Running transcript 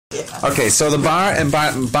Okay, so the bar and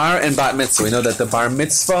bat mitzvah. We know that the bar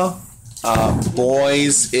mitzvah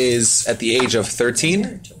boys is at the age of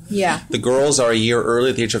 13. Yeah. The girls are a year early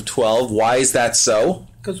at the age of 12. Why is that so?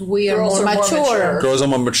 Because we are more mature. Girls are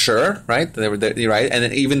more mature, right? You're right. And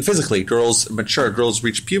then even physically, girls mature. Girls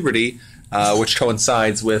reach puberty, which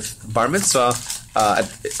coincides with bar mitzvah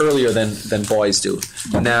earlier than boys do.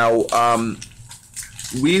 Now,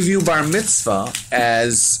 we view bar mitzvah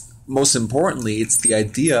as, most importantly, it's the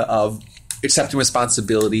idea of accepting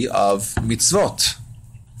responsibility of mitzvot.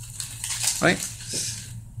 Right?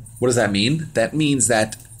 What does that mean? That means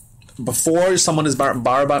that before someone is bar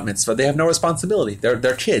bat mitzvah, they have no responsibility.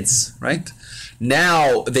 They're kids, right?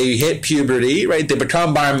 Now they hit puberty, right? They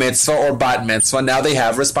become bar mitzvah or bat mitzvah. Now they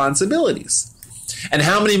have responsibilities. And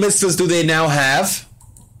how many mitzvahs do they now have?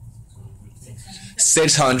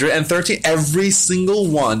 613. Every single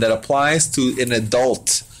one that applies to an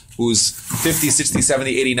adult who's 50, 60,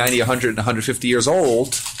 70, 80, 90, 100, and 150 years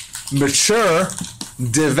old, mature,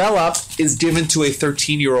 developed, is given to a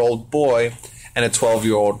 13-year-old boy and a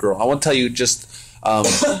 12-year-old girl. I want to tell you just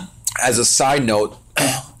as a side note,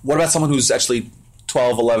 what about someone who's actually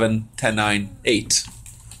 12, 11, 10, 9, 8?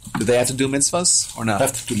 Do they have to do mitzvahs or not? They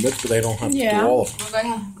have to do mitzvahs, but they don't have to do all of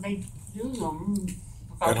them. They do them.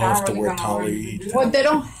 They don't have to wear tali. Well, they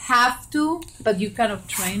don't have to, but you kind of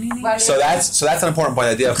training it. So that's an important point.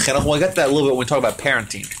 The idea of chinuch. We'll get to that a little bit when we talk about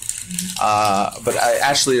parenting. But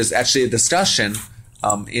there's actually a discussion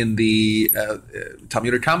in the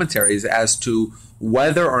Talmudic commentaries as to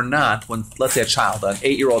whether or not, when, let's say, a child, an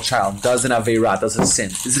 8-year-old child, does an aveirah, does a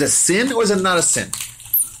sin. Is it a sin or is it not a sin?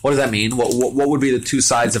 What does that mean? What would be the two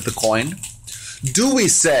sides of the coin? Do we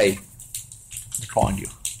say, I'm calling you,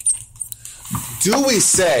 do we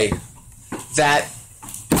say that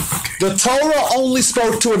the Torah only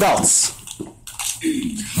spoke to adults?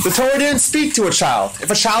 The Torah didn't speak to a child.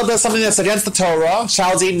 If a child does something that's against the Torah, a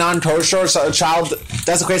child's eating non-kosher, or a child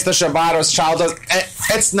desecrates the Shabbat, or a child does,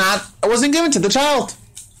 it wasn't given to the child.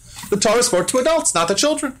 The Torah spoke to adults, not the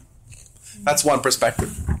children. That's one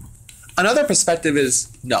perspective. Another perspective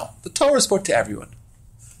is, no, the Torah spoke to everyone.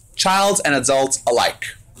 Childs and adults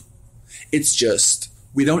alike. It's just,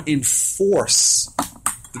 we don't enforce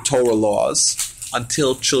the Torah laws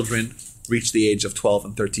until children reach the age of 12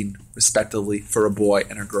 and 13, respectively, for a boy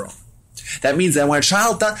and a girl. That means that when a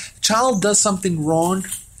child does something wrong,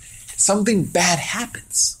 something bad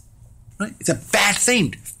happens. Right? It's a bad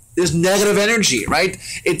thing. There's negative energy, right?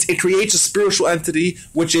 It creates a spiritual entity,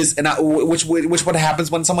 which what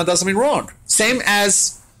happens when someone does something wrong. Same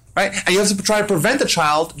as, right? And you have to try to prevent a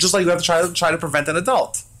child, just like you have to try to prevent an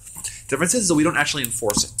adult. The difference is that we don't actually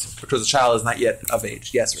enforce it because the child is not yet of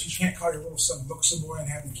age. Yes, Rich. You can't call your little son Buxa boy and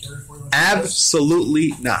have him carry for you.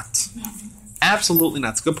 Absolutely not. Absolutely not.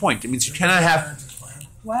 It's a good point. It means you cannot have.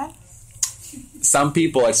 What? Some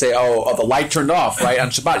people like say, "Oh, the light turned off right on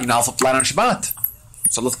Shabbat. You're not also flat on Shabbat.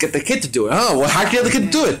 So let's get the kid to do it." Oh, well, how can the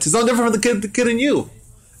kid do it? It's no different from the kid and you.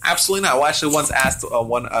 Absolutely not. Well, I actually once asked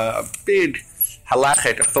a big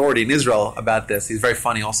halachic authority in Israel about this. He's very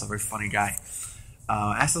funny, also a very funny guy.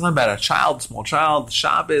 Asked him about a child, small child,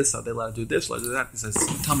 Shabbos, are they allowed to do this, allowed to do that? He says,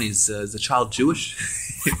 tell me, is the child Jewish?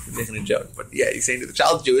 He's making a joke, but yeah, he's saying that the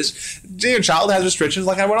child's Jewish. Your child has restrictions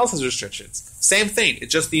like everyone else has restrictions. Same thing,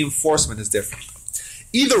 it's just the enforcement is different.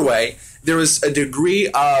 Either way, there is a degree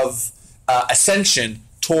of ascension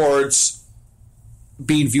towards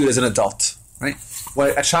being viewed as an adult, right?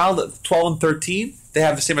 When a child at 12 and 13, they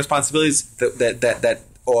have the same responsibilities that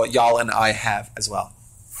y'all and I have as well.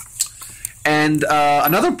 And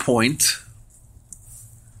another point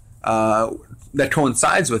that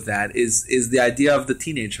coincides with that is the idea of the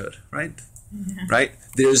teenagehood, right? Mm-hmm. Right?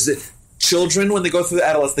 There's children when they go through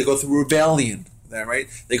adolescence, they go through rebellion, right?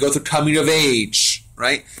 They go through coming of age,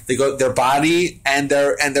 right? They go their body and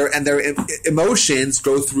their emotions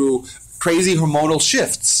go through crazy hormonal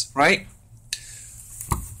shifts, right?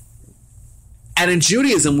 And in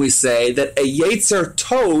Judaism, we say that a Yetzer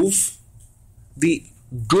Tov, the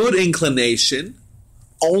good inclination,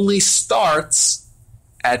 only starts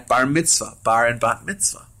at bar mitzvah, bar and bat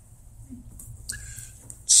mitzvah.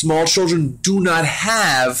 Small children do not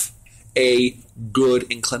have a good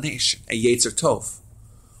inclination, a Yetzer Tov,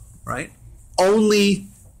 right? Only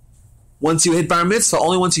once you hit bar mitzvah,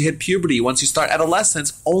 only once you hit puberty, once you start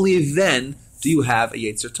adolescence, only then do you have a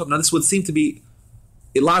Yetzer Tov. Now, this would seem to be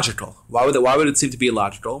illogical. Why would it seem to be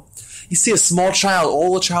illogical? You see a small child,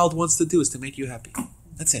 all a child wants to do is to make you happy.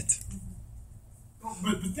 That's it.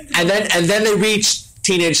 And then they reach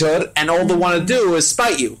teenagehood, and all they want to do is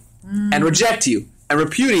spite you, and reject you, and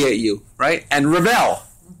repudiate you, right? And rebel.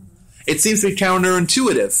 It seems to be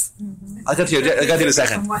counterintuitive. I'll get to you in a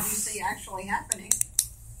second. From what you see actually happening.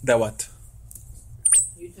 That what?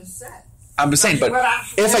 You just said. I'm just saying, but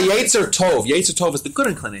if a Yetzer Tov is the good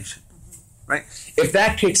inclination, right? If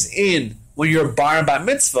that kicks in when you're bar and bat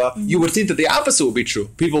mitzvah, you would think that the opposite would be true.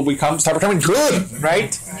 People start becoming good,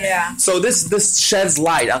 right? Yeah. So this sheds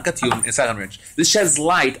light. I'll get to you in a second, Rich. This sheds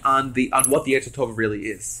light on what the Yetzer Tov really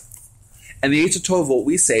is, and the Yetzer Tov, what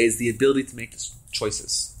we say, is the ability to make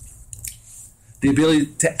choices, the ability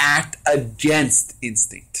to act against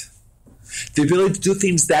instinct, the ability to do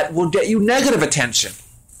things that will get you negative attention.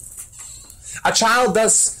 A child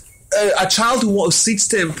who seeks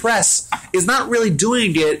to impress is not really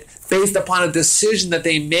doing it based upon a decision that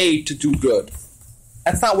they made to do good.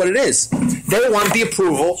 That's not what it is. They want the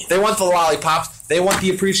approval. They want the lollipops. They want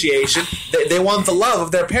the appreciation. They want the love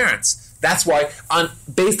of their parents. That's why,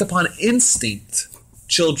 based upon instinct,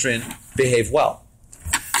 children behave well.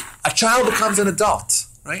 A child becomes an adult,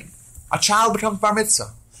 right? A child becomes bar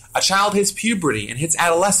mitzvah. A child hits puberty and hits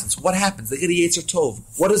adolescence. What happens? They get a Yetzer Tov.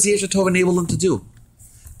 What does the Yetzer Tov enable them to do?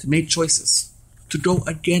 To make choices. To go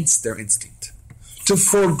against their instinct. To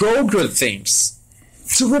forego good things.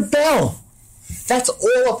 To rebel. That's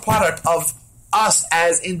all a product of us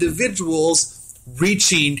as individuals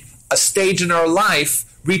reaching a stage in our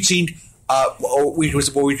life, reaching what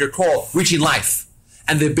we could call reaching life.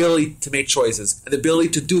 And the ability to make choices. And the ability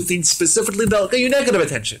to do things specifically that will get you negative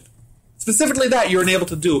attention. Specifically that you're enabled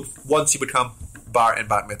to do once you become bar and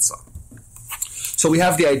bat mitzvah. So we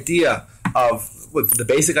have the idea of, the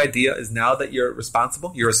basic idea is now that you're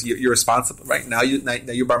responsible. You're responsible, right? Now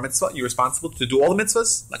you're bar mitzvah. You're responsible to do all the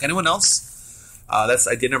mitzvahs like anyone else. That's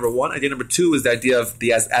idea number one. Idea number two is the idea of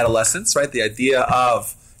the adolescence, right? The idea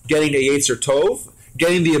of getting a Yetzer Tov,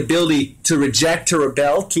 getting the ability to reject, to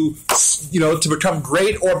rebel, to become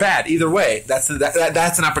great or bad. Either way, that's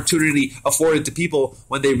an opportunity afforded to people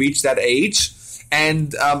when they reach that age.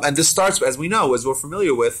 And this starts, as we know, as we're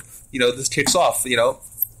familiar with, this kicks off,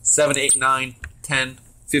 7, 8, 9, 10,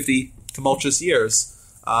 50 tumultuous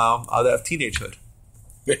years of teenagehood.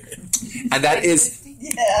 And that is,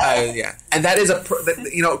 and that is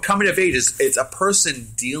coming of age it's a person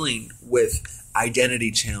dealing with identity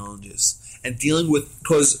challenges and dealing with,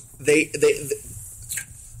 because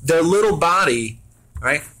their little body,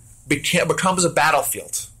 right, becomes a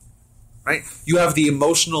battlefield, right? You have the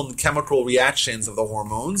emotional and chemical reactions of the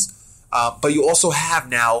hormones, but you also have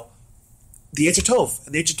now the Yetzer Tov,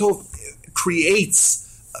 and the Yetzer Tov creates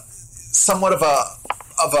somewhat of a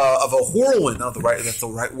whirlwind. That's the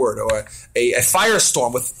right word, or a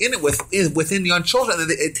firestorm within young children.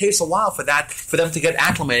 And it takes a while for them to get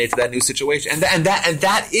acclimated to that new situation, and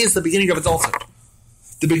that is the beginning of adulthood.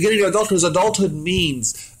 The beginning of adulthood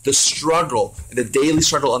means the struggle, the daily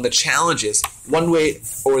struggle, and the challenges, one way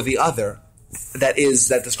or the other, that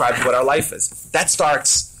describes what our life is. That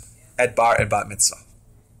starts at bar and bat mitzvah.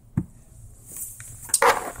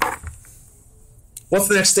 What's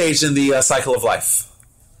the next stage in the cycle of life?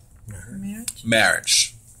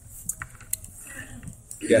 Marriage.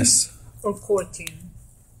 Yes. Or courting.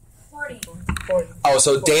 Oh,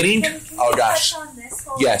 so dating? Oh gosh.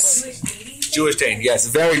 Yes. Jewish dating? Yes.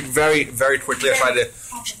 Very, very, very quickly. I try to.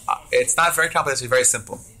 It's not very complicated. It's very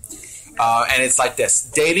simple. And it's like this: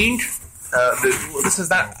 dating. This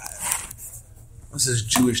is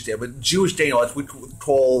Jewish dating, but Jewish dating, what we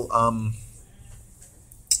call.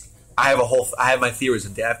 I have my theories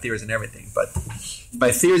and I have theories and everything, but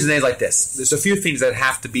my theories and things like this. There's a few things that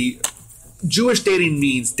have to be. Jewish dating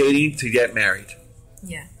means dating to get married.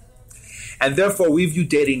 Yeah. And therefore, we view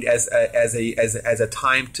dating as a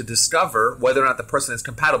time to discover whether or not the person is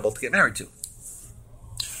compatible to get married to.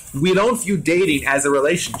 We don't view dating as a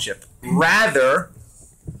relationship. Rather,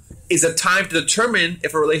 is a time to determine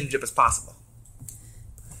if a relationship is possible.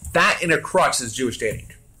 That, in a crutch, is Jewish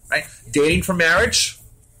dating, right? Dating for marriage,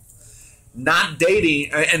 not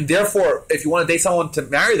dating, and therefore, if you want to date someone to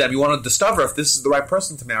marry them, you want to discover if this is the right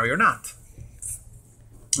person to marry or not.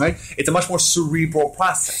 Right? It's a much more cerebral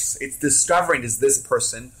process. It's discovering, is this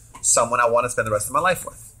person someone I want to spend the rest of my life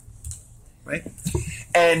with? Right?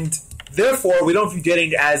 And therefore, we don't view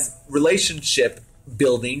dating as relationship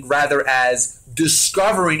building, rather as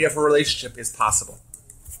discovering if a relationship is possible.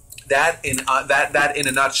 That in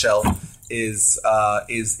a nutshell is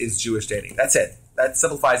Jewish dating. That's it. That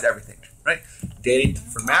simplifies everything. Right? Dating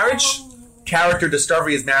for marriage, character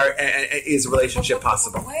discovery is a relationship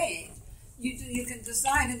possible. You can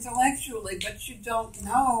decide intellectually, but you don't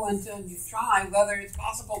know until you try whether it's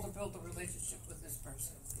possible to build a relationship with this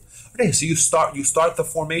person. Okay, so you start the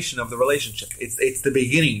formation of the relationship. It's the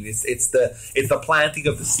beginning. It's the planting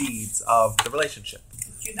of the seeds of the relationship.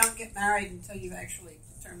 You don't get married until you actually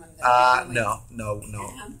determine that. No.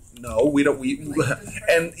 We don't.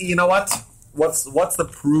 And you know what? What's the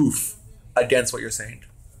proof against what you're saying?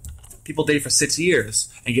 People date for 6 years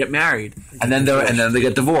and get married, and then they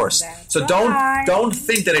get divorced. So don't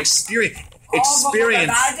think that experience.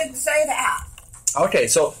 I didn't say that. Okay,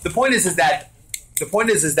 so the point is that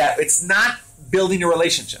it's not building a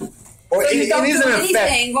relationship. Or so you don't do anything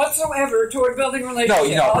anything whatsoever toward building a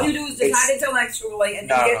relationship. No. All you do is decide intellectually, and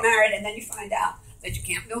then you get married, and then you find out that you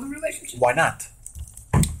can't build a relationship. Why not?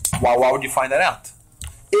 Why would you find that out?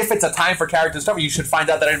 If it's a time for character discovery, you should find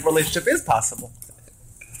out that a relationship is possible.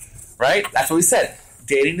 Right? That's what we said.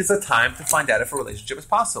 Dating is a time to find out if a relationship is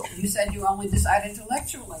possible. You said you only decide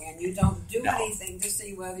intellectually, and you don't do anything to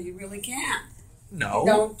see whether you really can. No. You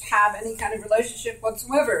don't have any kind of relationship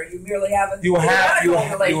whatsoever. You merely have a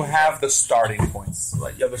relationship. You have the starting points.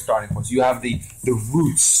 Right? You have the starting points. You have the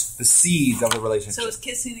roots, the seeds of the relationship. So it's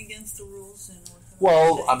kissing against the rules.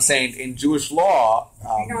 Well, I'm saying in Jewish law,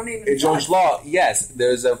 yes,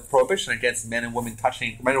 there's a prohibition against men and women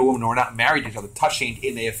who are not married to each other touching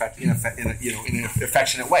in an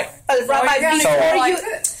affectionate way.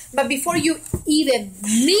 But before you even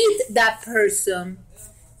meet that person,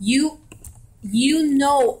 you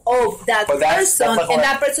know of that person, and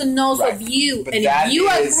that person knows of you. And if you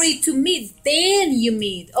agree to meet, then you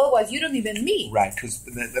meet. Otherwise, you don't even meet. Right.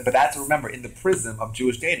 But that's, remember, in the prism of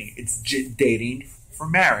Jewish dating, it's dating for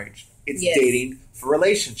marriage. It's dating for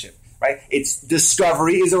relationship. Right. It's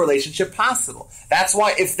discovery, is a relationship possible? That's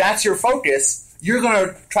why, if that's your focus, you're going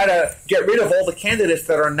to try to get rid of all the candidates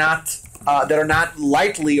that are not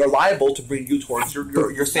likely or liable to bring you towards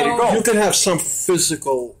your stated goal. You can have some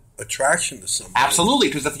physical attraction to somebody. Absolutely,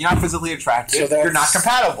 because if you're not physically attractive, you're not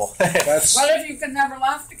compatible. What if you can never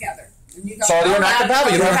laugh together? You're not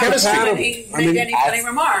compatible. You don't have chemistry. Any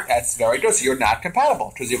remark. That's very good. So you're not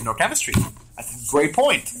compatible because you have no chemistry. That's a great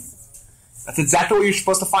point. That's exactly what you're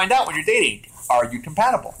supposed to find out when you're dating. Are you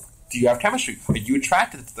compatible? Do you have chemistry? Are you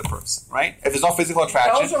attracted to the person? Right? If there's no physical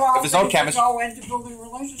attraction, if there's no chemistry, go into building a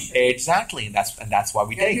relationship. Exactly, and that's why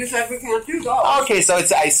we date. You said we can't do those. Okay, so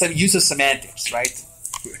it's use of semantics, right?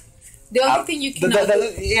 The only thing you can I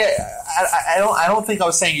don't think I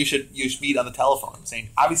was saying you should meet on the telephone. I'm saying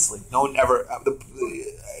obviously no one ever.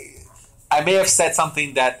 I may have said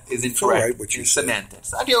something that is incorrect. Right, in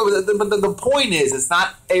semantics. But the point is, it's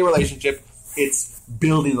not a relationship; it's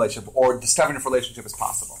building a relationship or discovering if a relationship is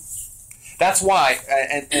possible. That's why,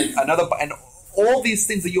 and all these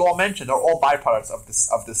things that you all mentioned are all byproducts of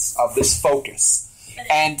this focus,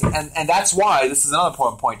 and that's why this is another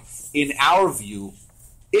important point. In our view,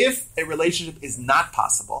 if a relationship is not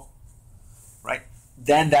possible, right,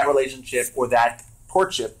 then that relationship or that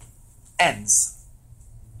courtship ends.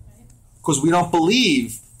 Because we don't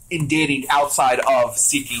believe in dating outside of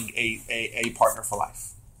seeking a partner for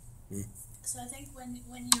life. So I think when you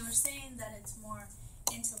were saying that it's more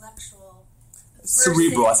intellectual,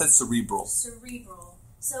 cerebral. I said cerebral. Cerebral.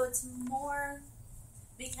 So it's more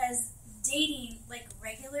because dating, like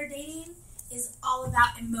regular dating, is all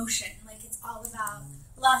about emotion. Like it's all about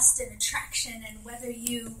lust and attraction and whether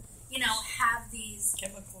you have these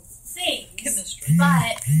chemical things. Chemistry.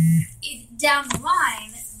 But down the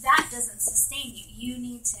line, that doesn't sustain you. You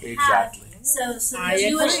need to have. So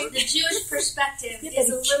the Jewish perspective is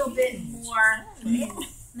a little bit more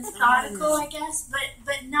methodical, I guess,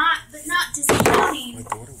 but not discounting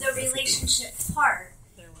the relationship part.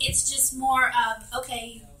 It's just more of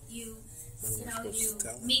you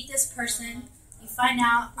meet this person, you find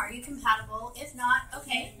out, are you compatible? If not,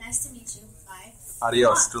 okay, nice to meet you. Bye.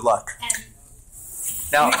 Adios. Good luck. And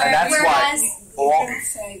that's why. You shouldn't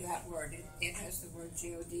say that word. It has the word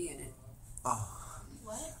God in it.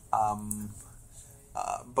 What?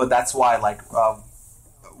 But that's why,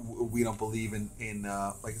 we don't believe in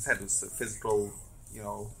like I said, it was physical.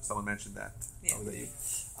 Someone mentioned that.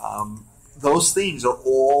 Those things are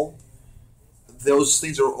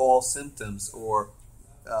all symptoms or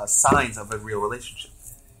signs of a real relationship.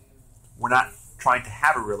 We're not trying to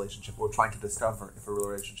have a relationship. We're trying to discover if a real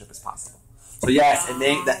relationship is possible. So yes,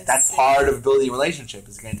 that's part of building a relationship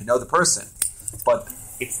is getting to know the person, but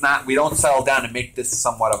it's not. We don't settle down and make this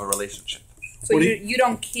somewhat of a relationship. So you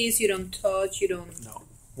don't kiss, you don't touch, you don't. No.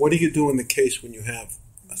 What do you do in the case when you have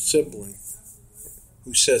a sibling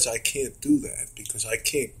who says, "I can't do that because I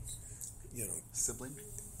can't," Sibling?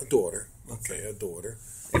 A daughter. Okay, a daughter.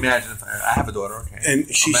 Imagine if I have a daughter. Okay.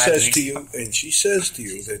 And she says to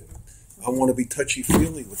you that I want to be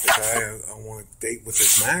touchy-feely with the guy I want to date with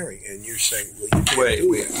is marry, and you're saying, well, you can't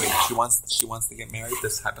wait. She wants to get married,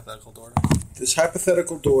 this hypothetical daughter? This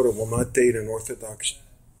hypothetical daughter will not date an Orthodox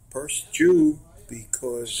Jew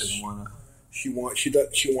because Doesn't want to. she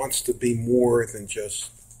wants to be more than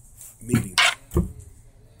just meeting.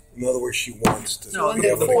 In other words, she wants to be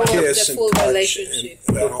able to kiss and touch. relationship.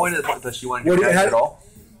 And, The point is that she wanted to What do get you married have- at all.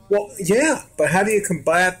 well, yeah, but how do you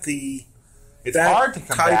combat the? It's that hard to type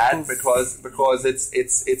combat of- because it's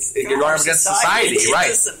you're going against society,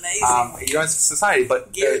 right? It's amazing. You're against society,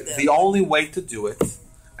 but Geared them. the only way to do it, and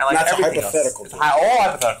like That's everything hypothetical, else, too. all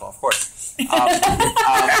hypothetical, of course. The I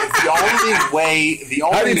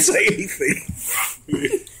only didn't say anything.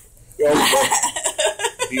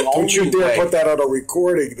 the Don't only you dare way. put that on a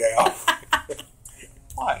recording now.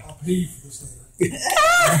 Why? I'll pay you for this later.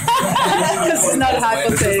 This is not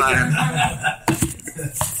This is hypothetical. not-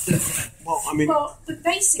 Well, I mean, Well, but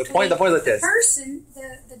basically, The point is this. person,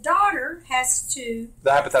 the daughter has to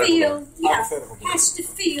The hypothetical. feel, Hypothetical. has to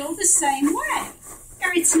feel the same way,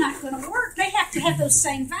 or it's not going to work. They have to have those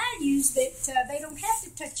same values that they don't have to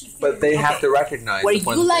touchy feel. But they have to recognize. Were the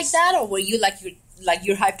point you of like this. that, or were you like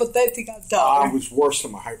your hypothetical I daughter? was worse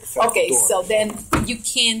than my hypothetical Okay, daughter. so then you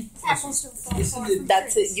can't. Apples don't fall far from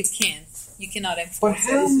That's trees. it. You can't. You cannot enforce. But it.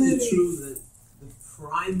 how Isn't many? it true that the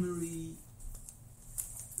primary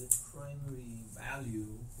value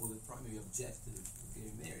or the primary objective of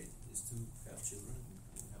getting married is to have children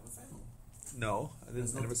and have a family? No, I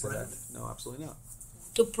There's no never said that. preference. No, absolutely not.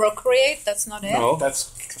 To procreate, that's not it. No. That's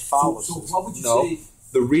So Catholicism. what would you No. say?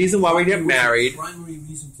 The reason why we get what's the married, primary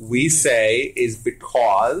reason to we get say, is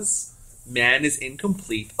because man is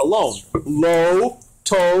incomplete alone. Lo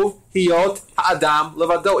tov hiot adam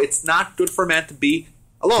levado. It's not good for man to be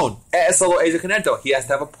alone. Esalo ezekanento. He has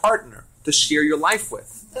to have a partner to share your life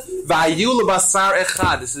with. Vayu lebasar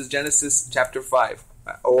echad. This is Genesis chapter 5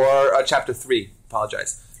 or chapter 3.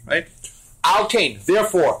 Apologize. Right. Al Cain.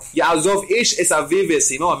 Therefore, Yazov ish es aviv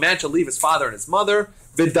v'esimo. A man shall leave his father and his mother.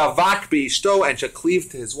 V'davak beishto, and shall cleave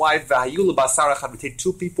to his wife. Vahayu lebasar echad. We take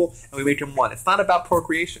two people and we make them one. It's not about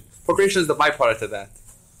procreation. Procreation is the byproduct of that.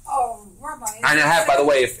 Oh, Rabbi. And I have, by the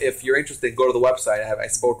way, if you're interested, go to the website. I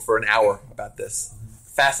spoke for an hour about this.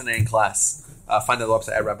 Fascinating class. Find it on the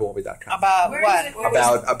website at rabbiwolbe.com. About Where what?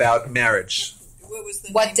 is it? About marriage. What was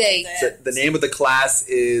the What name date? of that? The name of the class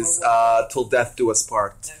is Till Death Do Us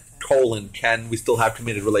Part. Colon, can we still have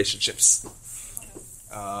committed relationships?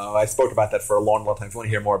 I spoke about that for a long, long time. If you want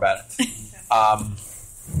to hear more about it.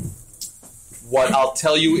 What I'll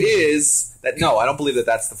tell you is that no, I don't believe that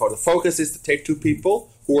that's the focus. The focus is to take two people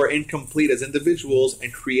who are incomplete as individuals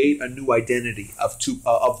and create a new identity of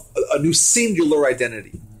a new singular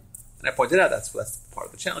identity. And I pointed out that's part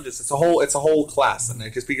of the challenges. It's a whole class, and I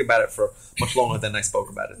could speak about it for much longer than I spoke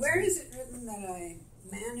about it. Where is it written that a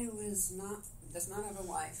man who does not have a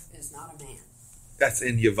wife is not a man? That's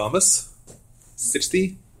in Yavamas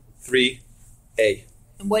 63a.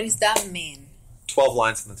 And what does that mean? 12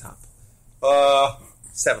 lines from the top.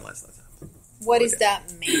 7 lines from the top. What does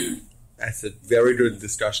that mean? That's a very good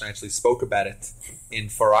discussion. I actually spoke about it in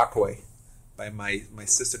Farakwe by my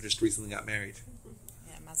sister just recently got married.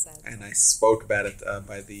 Yeah, myself. And I spoke about it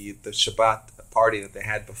by the Shabbat party that they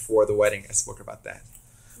had before the wedding. I spoke about that.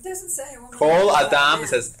 It doesn't say a woman. Kol is not a Adam, man. it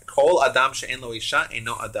says, Kol Adam she'en lo isha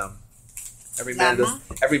eno Adam. Every man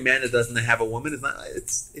that doesn't have a woman is not.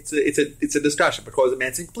 It's a discussion because a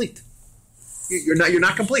man's incomplete. You're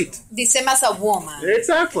not complete. Dice más a woman.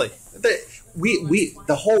 Exactly.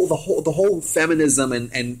 The whole feminism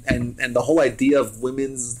and the whole idea of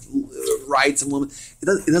women's rights and women it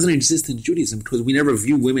doesn't exist in Judaism because we never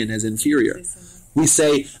view women as inferior. We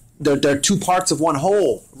say they're two parts of one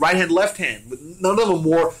whole, right hand, left hand. None of them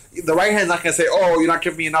more. The right hand's not going to say, "Oh, you're not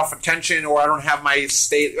giving me enough attention," or "I don't have my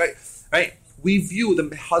state." Right? We view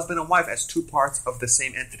the husband and wife as two parts of the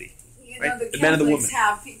same entity. You right? know, the The man and the Catholics woman.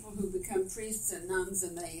 have people who become priests and nuns,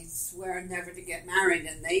 and they swear never to get married,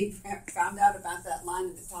 and they found out about that line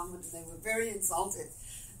in the Talmud, and they were very insulted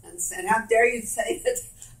and said, "How dare you say that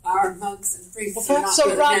our monks and priests are not So,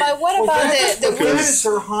 good Rabbi, men?" what about the that is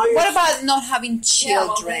her highest. what about not having Yeah,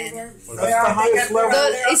 well, children? That's the highest level.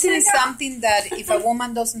 Isn't it something that if a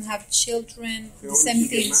woman doesn't have children, They the same always get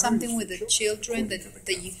thing, married something for with the children. children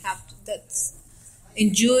that you have to, that's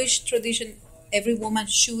in Jewish tradition, every woman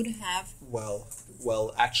should have. Well,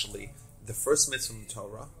 actually, the first mitzvah from the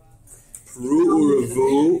Torah, Pru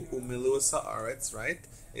urevu umilu haaretz, right?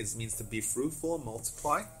 It means to be fruitful and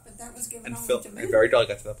multiply But that was given and only fill. to And men. very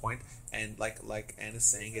delicate to that point. And like Anne is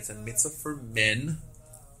saying, it's a mitzvah for men.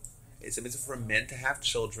 It's a mitzvah for men to have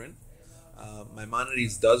children.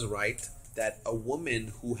 Maimonides does write that a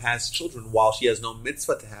woman who has children, while she has no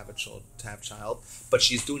mitzvah to have child, but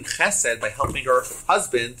she's doing chesed by helping her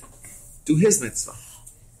husband do his mitzvah.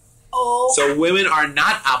 Oh, So women are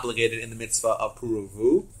not obligated in the mitzvah of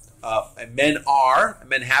puruvu, Men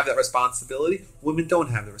have that responsibility. Women don't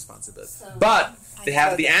have the responsibility, but they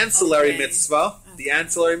have the ancillary mitzvah,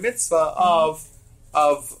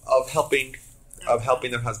 of helping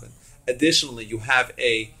their husband. Additionally, you have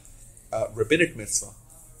a rabbinic mitzvah.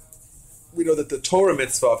 We know that the Torah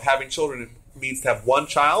mitzvah of having children means to have one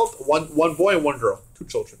child, one boy and one girl, 2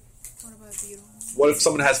 children. What if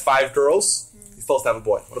someone has 5 girls? He's supposed to have a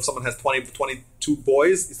boy. What if someone has 22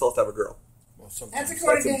 boys? He's supposed to have a girl. That's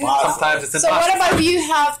according to him. Sometimes it's impossible. So what about if you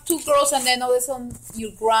have 2 girls and then all of a sudden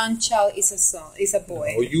your grandchild is a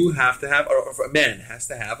boy? No, you have to have, or a man has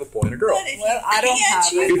to have a boy and a girl. Well, I don't have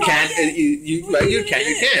it. You can. You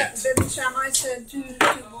can't. Then Shammai said 2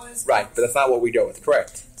 boys. Right, but that's not what we go with.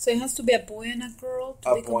 Correct. So it has to be a boy and a girl?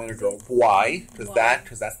 A boy and a girl. Why?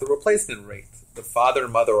 Because that's the replacement rate. The father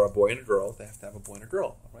and mother are a boy and a girl. They have to have a boy and a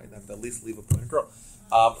girl. Right? They have to at least leave a boy and a girl.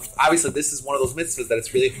 Obviously, this is one of those mitzvahs that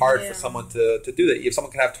it's really hard for someone to do that. If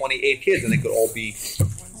someone could have 28 kids, then they could all be...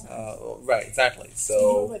 right, exactly. So... You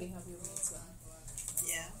already have your mitzvah.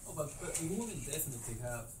 Yeah. Oh, but women definitely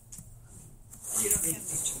have... You don't have any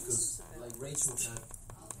because, like Rachel had...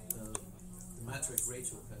 the matriarch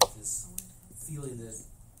Rachel had this feeling that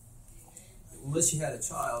unless she had a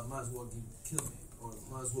child, might as well kill me. Or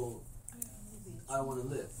might as well... I don't want to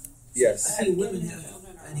live. Yes. I think women have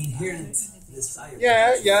an inherent desire.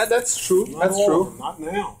 Yeah, that's true. Not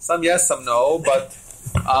now. Some yes, some no, but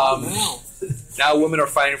now women are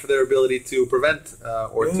fighting for their ability to prevent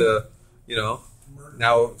to,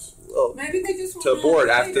 now Maybe they just to abort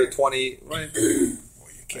after 20. Right. Well, you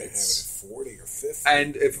can't have it at 40 or 50.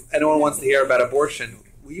 And if anyone wants to hear about abortion,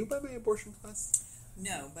 will you buy my abortion class?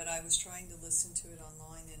 No, but I was trying to listen to it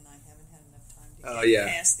online, and I haven't had enough time to get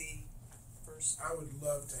past the first I would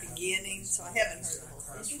love to have beginning, so I haven't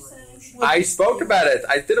heard the whole thing. I spoke about it.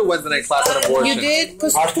 I did a Wednesday night class on abortion. You did?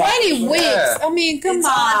 Because 20 weeks. Yeah. I mean, come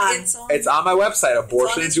on. It's on my website,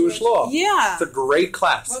 Abortion and Jewish Law. Yeah. It's a great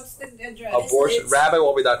class. What's the address? Abortion,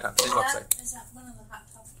 RabbiWolbe.com. Same website. Is that one of the hot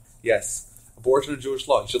topics? Yes. Abortion and Jewish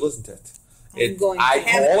Law. You should listen to it.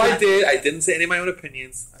 I didn't say any of my own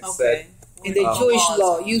opinions. I said... In the Jewish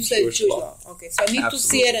law. You said Jewish law. Okay, so I need to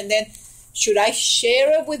see it, and then should I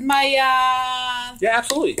share it with my... Yeah,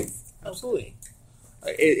 absolutely. Absolutely.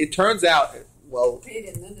 It turns out, well,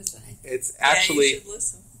 it's actually...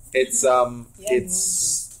 It's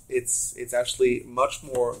it's actually much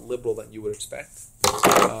more liberal than you would expect.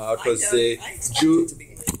 Because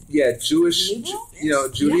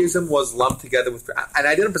Judaism was lumped together with... And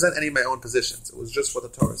I didn't present any of my own positions. It was just what the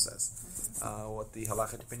Torah says. What the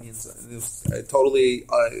halakhic opinions.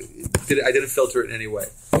 I didn't filter it in any way.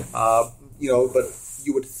 But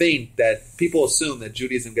you would think that people assume that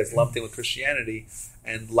Judaism gets lumped in with Christianity,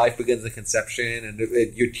 and life begins at conception, and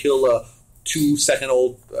you kill a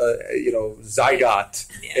 2-second-old, zygote.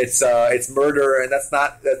 It's murder, and it's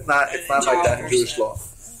not like that in Jewish law.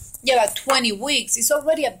 Yeah, but 20 weeks, it's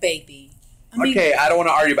already a baby. I don't want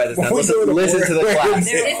to argue about this now. Listen to the class.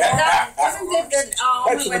 Isn't it that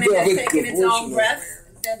when it has taken its own breath,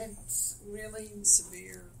 that it's really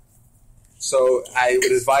severe? So I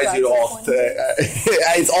would advise you to all...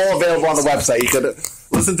 it's all available on the website. You could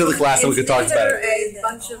listen to the class and we could talk about it. Is it a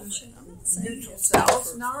bunch of neutral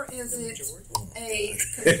cells, nor is it a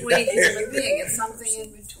complete human being? It's something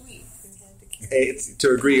in between. To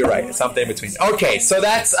agree, you're right. It's something in between. Okay, so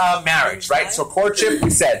that's marriage, right? So courtship, we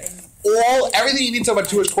said... everything you need to know about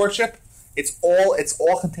Jewish courtship, it's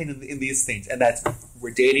all contained in these things, and that's we're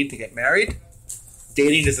dating to get married.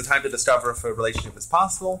 Dating is the time to discover if a relationship is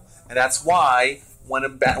possible, and that's why when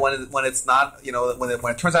it's not, when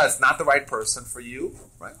it turns out it's not the right person for you,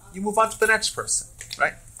 right? You move on to the next person,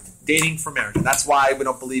 right? Dating for marriage, and that's why we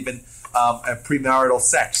don't believe in premarital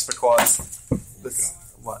sex because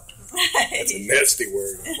what? That's a nasty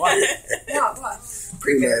word. What? What?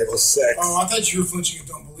 Premarital sex. Oh, I thought you were flinching and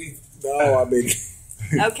don't believe. No, I mean...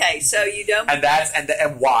 Okay, so you don't...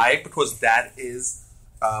 And why? Because that is,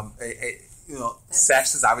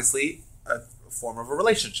 sex is obviously a form of a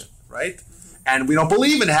relationship, right? Mm-hmm. And we don't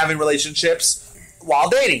believe in having relationships while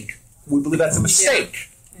dating. We believe that's a mistake,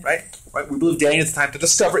 right? We believe dating is time to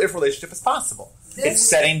discover if a relationship is possible. It's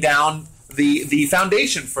setting down the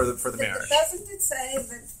foundation for the marriage. Doesn't it say that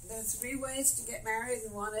there's 3 ways to get married,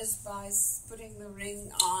 and one is by putting the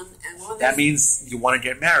ring on, and one that means you want to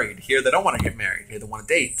get married. Here, they don't want to get married. Here, they want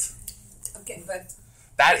to date. Okay, but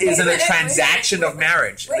that isn't a transaction of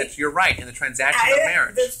marriage. You're right, in the transaction of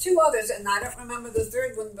marriage. There's 2 others, and I don't remember the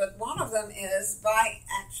third one, but one of them is by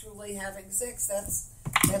actually having sex.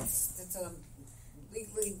 That's a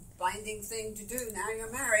legally binding thing to do. Now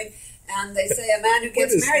you're married, and they say a man who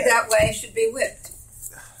gets married that way should be whipped.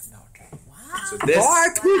 So this.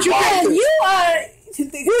 Bart, you are. The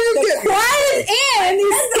quiet Ann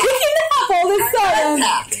is picking up all this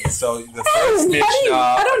stuff. Okay, so the first Mishnah.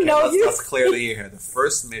 I don't know you. Let's clearly hear. The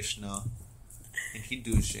first Mishnah in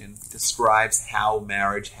Hiddushin describes how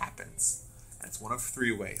marriage happens. And it's one of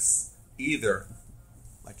three ways. Either,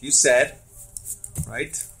 like you said,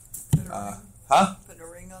 right? Put a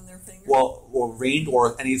ring on their finger? Well, or ring,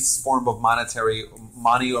 or any form of monetary,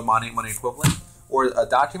 money equivalent, or a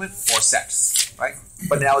document, or sex, right?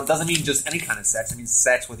 But now it doesn't mean just any kind of sex. It means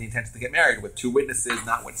sex with the intention to get married, with two witnesses,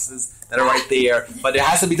 not witnesses that are right there. But it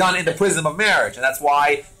has to be done in the prism of marriage, and that's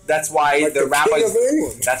why like the rabbis.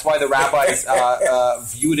 That's why the rabbis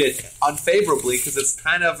viewed it unfavorably, because it's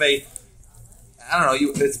kind of a, I don't know.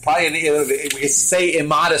 It's probably we could say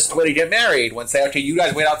immodest way to get married. When say, okay, you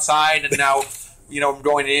guys wait outside, and now I'm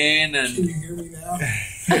going in, and can you hear me now?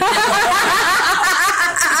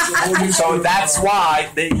 So that's why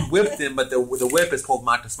they whipped him, but the whip is called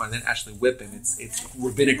makasmar. They didn't actually whip him. It's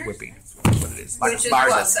rabbinic whipping. That's what it is.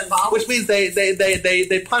 Which means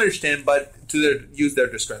they punished him, but to use their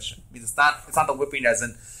discretion. It means it's not the whipping as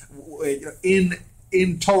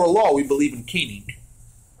in Torah law we believe in caning.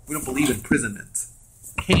 We don't believe in imprisonment.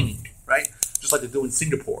 Caning, right? Just like they do in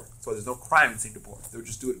Singapore. So there's no crime in Singapore. They would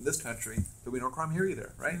just do it in this country. There'll be no crime here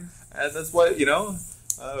either, right? And that's what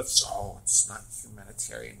it's not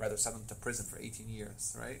humanitarian. Rather send them to prison for 18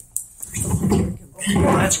 years, right?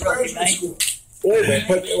 That's really nice. Wait a minute,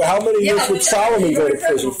 but how many years would Solomon go to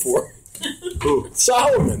prison for? Who?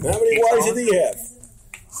 Solomon. How many wives did he have?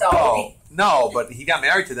 No, but he got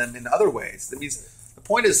married to them in other ways. That means the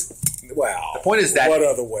point is that what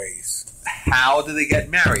other ways? How do they get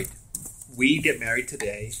married? We get married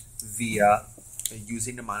today via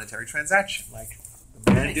using a monetary transaction. Like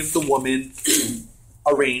the man gives the woman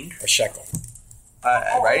a ring, a shekel,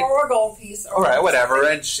 right, or a gold piece, all right, whatever,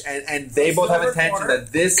 and they both have intention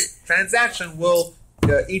that this transaction will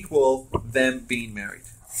equal them being married.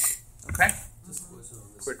 Okay. Just a question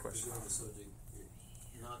on this. Quick question. On the subject,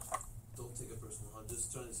 don't take it personal. I'm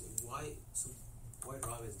just trying to say why white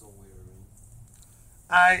rabbis don't wear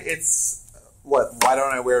a ring. It's. What? Why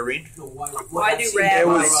don't I wear a ring? No, why do rabbis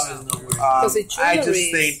rabbis not wear I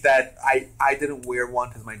just think that I didn't wear one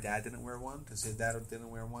because my dad didn't wear one, because his dad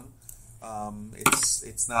didn't wear one.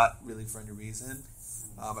 It's not really for any reason.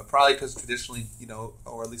 Probably because traditionally,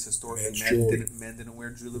 or at least historically, men didn't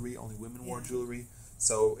wear jewelry. Only women wore jewelry.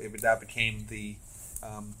 So that became the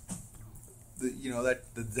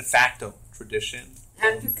de facto tradition.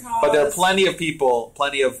 But there are plenty of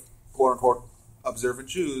quote unquote observant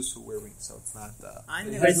Jews who wear rings, so it's not. I've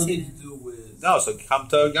never seen it. To do with, no, so come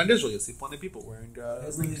to Young Israel, you'll see plenty of people wearing it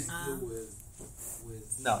has nothing rings. to do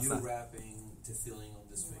with no, you wrapping tefillin on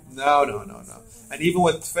this ring. No. And even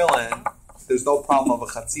with tefillin, there's no problem of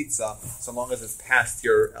a chatzitza so long as it's past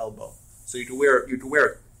your elbow. So you can wear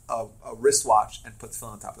a wristwatch and put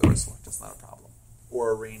tefillin on top of the wristwatch. That's not a problem, or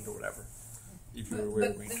a ring or whatever. If you wear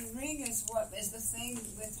a ring. The ring is the thing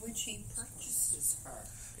with which he purchases her.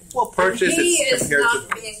 Well, purchase he is is compared not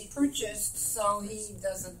to being purchased, so he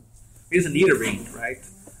doesn't. He doesn't need a ring, right?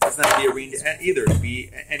 It doesn't have to be a ring either to be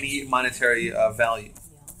any monetary value,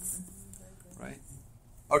 right?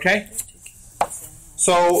 Okay.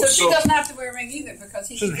 So she doesn't have to wear a ring either because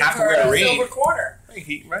he doesn't can have give to her wear a a ring. silver quarter.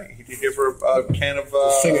 He could give her a can of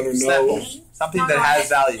thing in her nose. something that has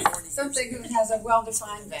value. Something that has a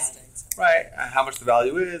well-defined value. Right. How much the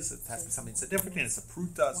value is. It has to be something significant. It's a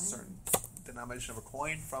pruta, a certain denomination of a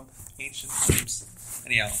coin from ancient times.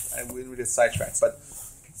 Anyhow, we just sidetracked. But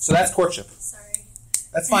so that's courtship. Sorry.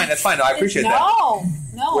 That's fine. No, I appreciate that.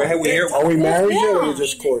 No. We're here. Are we married yet, or are we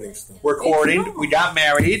just courting still? We're courting. We got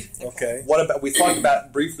married. Okay. We talked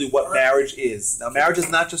about briefly what marriage is. Now, marriage is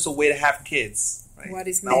not just a way to have kids. Right? What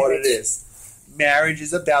is not what marriage? it is. Marriage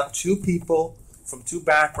is about two people from two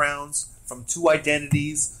backgrounds, from two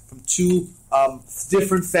identities, from two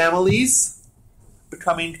different families,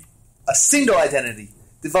 becoming a single identity,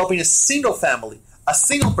 developing a single family, a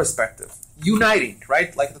single perspective, uniting.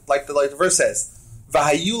 Right, like the verse says.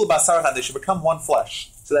 V'hayu l'basar, they should become one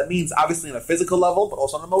flesh. So that means obviously on a physical level, but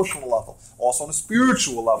also on an emotional level, also on a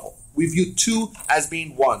spiritual level. We view two as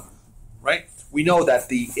being one, right? We know that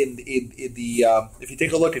if you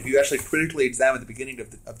take a look, if you actually critically examine the beginning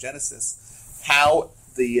of Genesis, how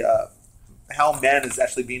man is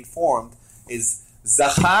actually being formed is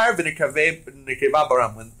zachar v'nekeva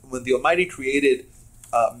baram. When the Almighty created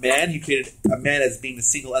man, He created a man as being a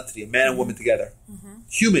single entity, a man and woman together. Mm-hmm.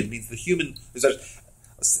 Human means the human is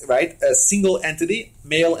right, a single entity,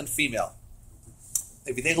 male and female.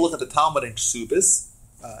 If you take a look at the Talmud in Ksubis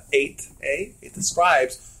 8a, it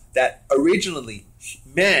describes that originally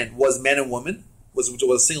man was man and woman, which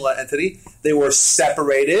was a single entity. They were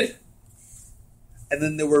separated, and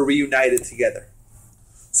then they were reunited together.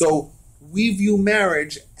 So we view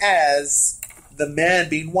marriage as the man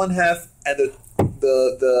being one half and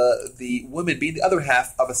the woman being the other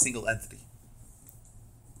half of a single entity.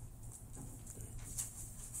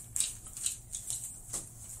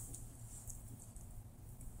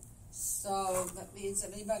 So that means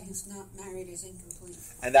that anybody who's not married is incomplete.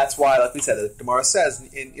 And that's why, like we said, the Gemara says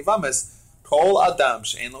in Yevamos, Kol Adam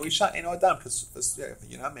she'en lo isha ein lo Adam, because if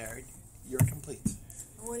you're not married, you're incomplete.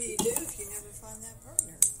 And what do you do if you never find that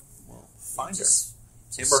partner? Well, find her.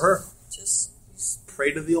 Him or her. Just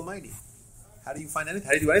pray to the Almighty. How do you find anything?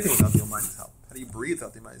 How do you do anything without the Almighty's help? How do you breathe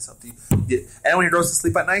without the Almighty's help? Anyone who goes to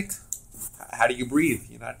sleep at night, how do you breathe?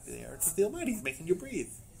 You're not there. It's the Almighty. He's making you breathe.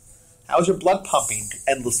 How's your blood pumping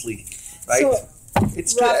endlessly? Right? So,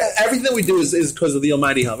 it's everything that we do is because of the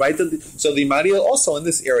Almighty help, right? So the Almighty also in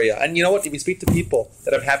this area. And you know what? If you speak to people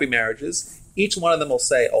that have happy marriages, each one of them will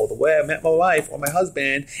say, "Oh, the way I met my wife or my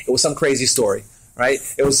husband, it was some crazy story." Right?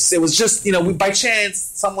 It was just, by chance,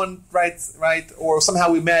 someone, right, or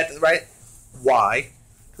somehow we met, right? Why?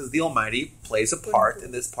 Because the Almighty plays a part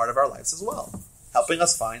in this part of our lives as well, helping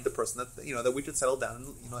us find the person that, that we should settle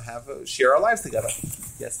down and, share our lives together.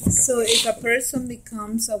 Yes, Martha. So if a person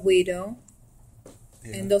becomes a widow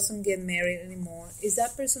and doesn't get married anymore, is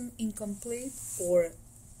that person incomplete or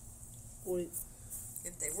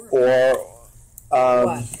if they were? What?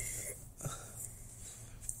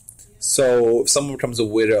 So if someone becomes a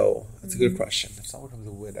widow, that's a good question. If someone becomes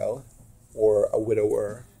a widow or a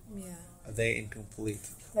widower, are they incomplete?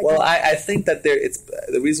 I think that it's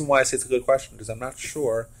the reason why I say it's a good question because I'm not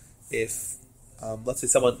sure if, let's say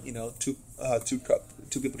someone, two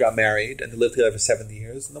people got married and they lived together for 7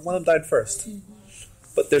 years, and then one of them died first. Mm-hmm.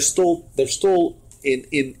 But they're still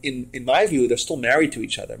in my view, they're still married to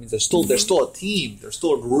each other. It means they're still a team. They're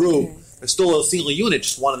still a group. Okay. They're still a single unit.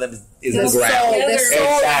 Just one of them is in the ground.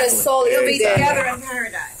 The soul will be together in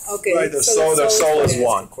paradise. Okay. Right. Their soul is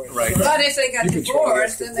one. Right. But if they got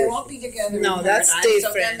divorced, then they won't be together. No, that's different.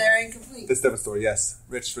 So then they're incomplete. That's a different story. Yes.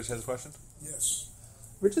 Rich has a question. Yes.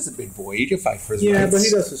 Rich is a big boy. He can fight for his rights. Yeah, but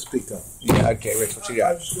he doesn't speak up. Yeah. Okay, Rich. What you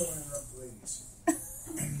got? I just don't want to interrupt the ladies.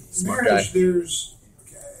 Smart Marriage, guy. there's.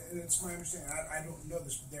 And it's my understanding. I don't know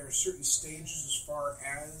this, but there are certain stages as far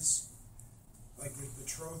as like the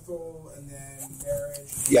betrothal and then marriage.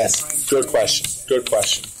 And yes, good question. Good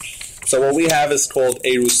question. So what we have is called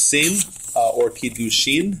Erusin or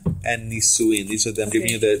Kiddushin and Nisuin. These are them giving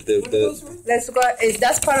you the Let's go.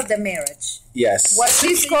 That's part of the marriage. Yes. What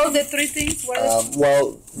is called the three things?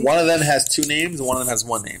 Well, one of them has two names and one of them has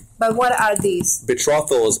one name. But what are these?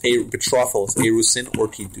 Betrothal is Erusin or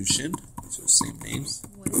Kiddushin. These are the same names.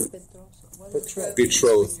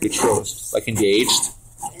 Betrothed, like engaged.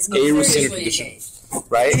 Erusin or Kiddushin,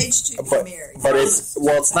 right? But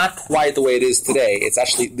it's not quite the way it is today.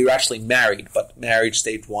 They're actually married, but marriage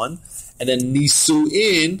stage 1, and then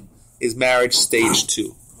Nisuin is marriage stage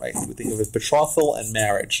 2. Right? We think of it as betrothal and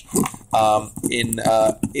marriage. In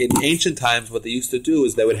ancient times, what they used to do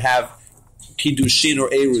is they would have Kiddushin or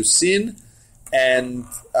Erusin, and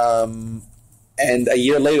a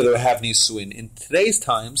year later they would have Nisuin. In today's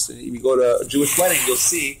times, if you go to a Jewish wedding, you'll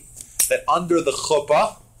see that under the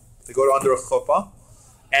chuppah, they go to under a chuppah,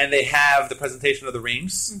 and they have the presentation of the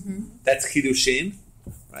rings. Mm-hmm. That's Kiddushin,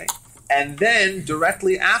 right? And then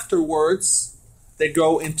directly afterwards, they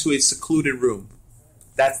go into a secluded room.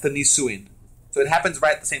 That's the Nisuin. So it happens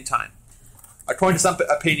right at the same time. According to some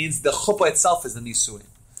opinions, the chuppah itself is the Nisuin.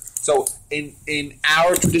 So in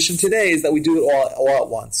our tradition today is that we do it all at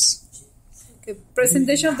once. Okay.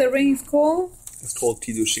 Presentation of the ring is called? It's called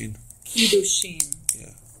Kiddushin. Kiddushin.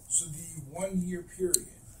 Yeah. So the 1 year period.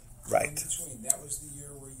 Right. In between, that was the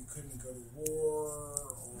year where you couldn't go to war or...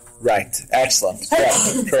 Right. Excellent.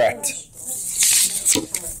 Correct. And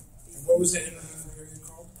what was that intervening period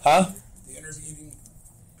called? Huh? The intervening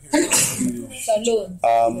period. Salud.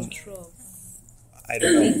 I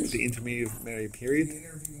don't know. The intermediate period?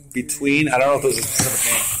 Between? I don't know if there's a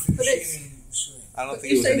specific name. But it's... I don't but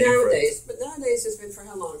think it was a name nowadays, but nowadays it's been for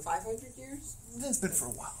how long? 500 years? It's been for a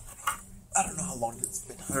while. I don't know how long it's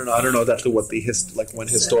been. I don't know exactly what when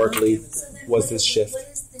historically was this shift. What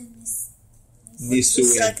is the Nisuin.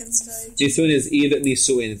 Second stage. Nisuin is either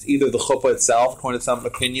Nisuin. It's either the chuppah itself, according to some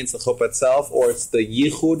opinions, the chuppah itself, or it's the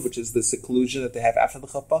yichud, which is the seclusion that they have after the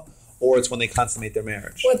chuppah, or it's when they consummate their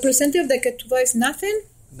marriage. Well, percentage of the ketubah is nothing?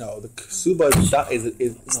 No, the ksuba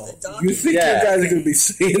is no. You think you guys are going to be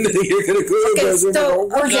saying that you're going to go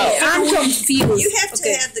I'm confused. You have to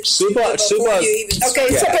have the ksuba before you even start. Okay,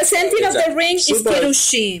 so presenting of the ring is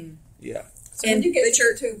kirushim. Yeah. So and you get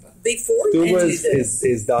your tuba. Before tuba you do this.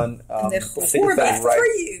 is done before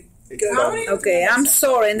you go. Okay, I'm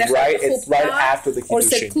sorry. And it's right after the or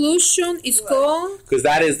kiddushin. seclusion is called because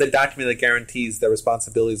that is the document that guarantees the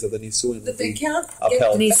responsibilities of the nisuin. But they can't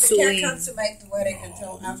consummate the wedding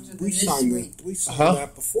until after the nisuin. We signed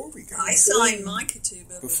that before we got married. I signed my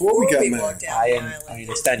ketubah before we got married. I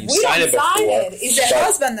understand. You we signed it before. It's the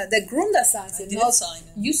husband, the groom that signs it. Not sign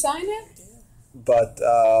it. You sign it? But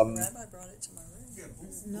Rabbi brought it to my room.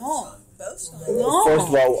 No. Both signed. No. First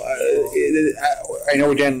of all, I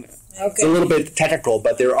know again. It's a little bit technical,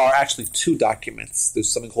 but there are actually two documents. There's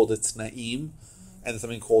something called a Tnaim, and there's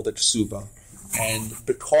something called a Tsuba. And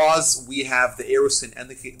because we have the Erusin and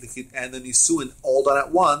the Nisuin all done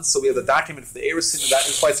at once, so we have the document for the Erusin, and that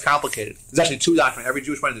is quite complicated. There's actually two documents. Every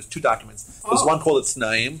Jewish wedding, there's two documents. There's one called a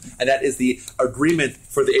Tnaim, and that is the agreement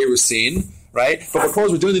for the Erusin, right? But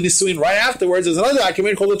because we're doing the Nisuin right afterwards, there's another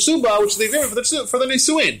document called a Tsuba, which is the agreement for the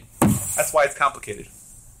Nisuin. That's why it's complicated.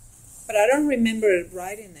 But I don't remember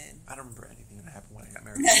writing it. I don't remember anything that happened when I got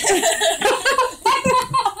married.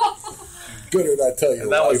 Good did I tell you?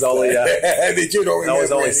 And that was only that you don't remember. That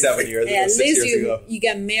was only anything. 7 years. Yeah, at least ago. you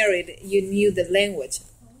got married. You knew the language.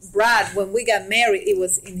 Brad, when we got married, it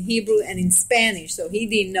was in Hebrew and in Spanish, so he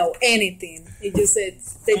didn't know anything. He just said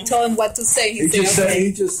they told him what to say. He just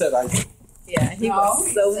said I do. Yeah, he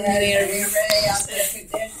was so nervous.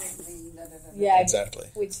 Yeah, exactly.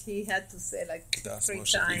 Which he had to say like Das 3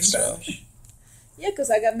 muss times. ich Yeah,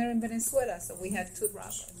 because I got married in Venezuela, so we had 2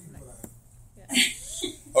 rabbis.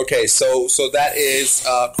 Okay, so that is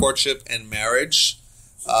courtship and marriage.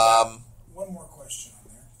 One more question on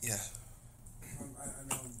there. Yeah. I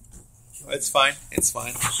know It's fine.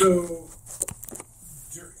 So,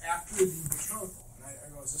 after the betrothal, and I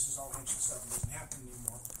realize this is all ancient stuff, it doesn't happen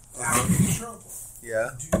anymore. After the betrothal, Yeah.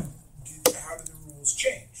 how do the rules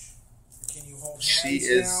change? Can you hold hands She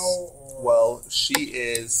is now? Or? well. She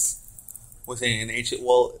is. What's in ancient?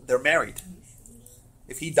 Well, they're married.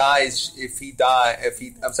 If they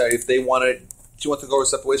wanted, she wants to go her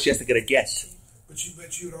separate ways. She has to get a get. But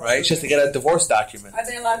you Right? She has to get a divorce document. Are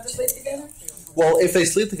they allowed to sleep together? Well, if they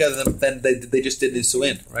sleep together, then they just did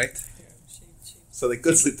nisuin, right? So they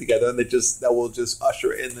could sleep together, and that will just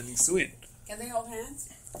usher in the nisuin. Can they hold hands?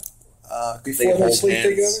 Before they sleep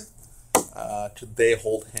together? Could they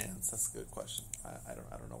hold hands? That's a good question. I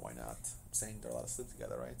don't know why not. I'm saying they're allowed to sleep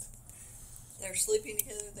together, right? They're sleeping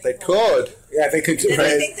together. They could. Yeah, they could. Then I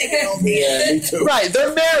think they can hold hands. Yeah, me too. Right,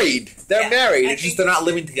 they're married. They're married. It's just they're not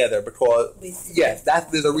living together because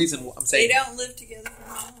there's a reason I'm saying they don't live together for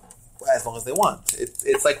how long? as long as they want.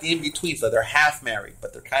 It's like the in between. So they're half married,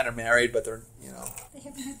 but they're kind of married, but they're They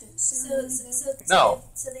haven't had the ceremony. No.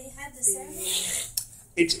 So they had the ceremony.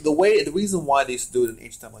 It's the reason why they used to do it in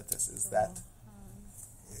ancient time like this is that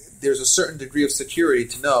there's a certain degree of security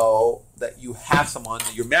to know that you have someone,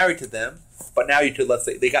 that you're married to them, but now you could, let's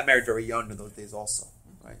say, they got married very young in those days also,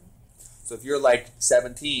 right? So if you're like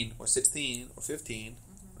 17 or 16 or 15,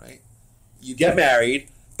 right, you get married,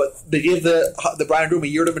 but they give the bride and groom a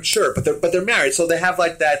year to mature, but they're married, so they have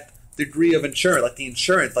like that degree of insurance, like the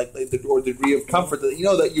insurance, or degree of comfort that you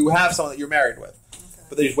know that you have someone that you're married with. Okay.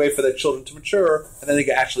 But they just wait for their children to mature, and then they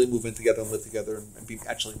can actually move in together and live together and be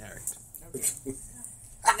actually married. Okay.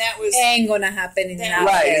 And that was ain't gonna happen in that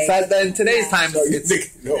right. day. It's not that in today's time.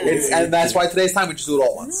 And that's why today's time we just do it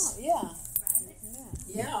all at once. No,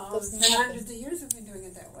 Yeah, hundreds of years we've been doing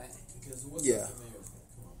it that way. Because what's Yeah. after marriage?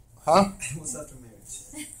 Huh? What's after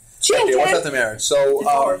marriage? Children. Okay, what's after marriage? So,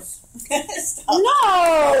 no.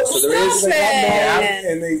 So there is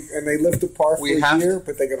and they lived apart for a year,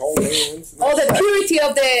 but they could hold hands. Oh, the purity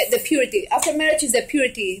of the purity after marriage is the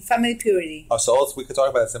purity, family purity. Oh, so we could talk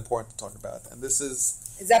about it. It's important to talk about, and this is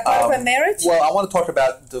that part of a marriage? Well, I want to talk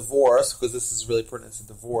about divorce because this is really pertinent to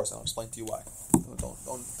divorce. I'll explain to you why. Don't.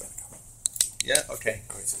 Yeah. Okay.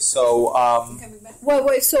 So.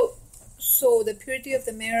 Wait. So the purity of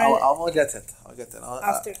the marriage. I'll get it.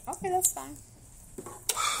 After. Okay, that's fine.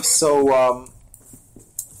 So,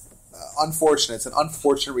 unfortunate. It's an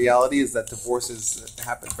unfortunate reality is that divorces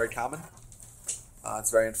happen. It's very common.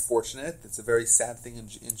 It's very unfortunate. It's a very sad thing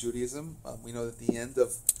in Judaism. We know that the end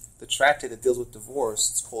of the tractate that deals with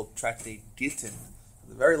divorce, it's called Tractate Gittin. On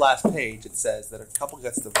the very last page, it says that a couple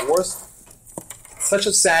gets divorced. It's such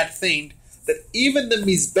a sad thing that even the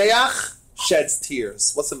Mizbeach sheds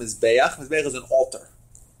tears. What's a Mizbeach? Mizbeach is an altar,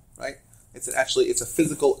 right? It's a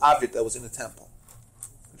physical object that was in the temple.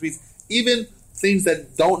 Which means even things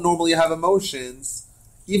that don't normally have emotions,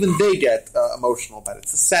 even they get emotional about it.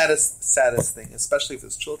 It's the saddest thing, especially if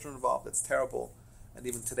there's children involved. It's terrible. And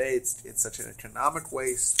even today, it's such an economic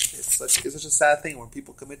waste. It's such a sad thing when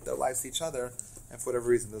people commit their lives to each other and for whatever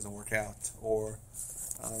reason it doesn't work out. Or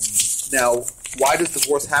now, why does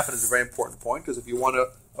divorce happen is a very important point, because if you want to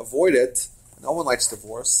avoid it, no one likes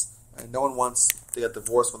divorce, and no one wants to get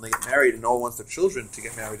divorced when they get married, and no one wants their children to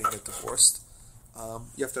get married and get divorced.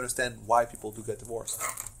 You have to understand why people do get divorced.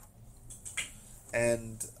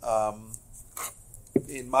 And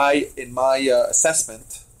in my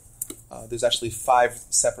assessment, there's actually 5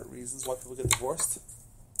 separate reasons why people get divorced.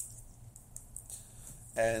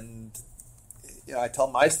 And I tell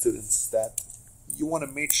my students that you want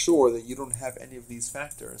to make sure that you don't have any of these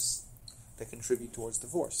factors that contribute towards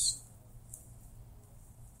divorce.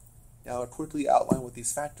 Now, I'll quickly outline what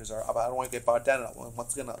these factors are. I don't want to get bogged down.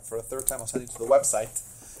 Once again, for a third time, I'll send you to the website,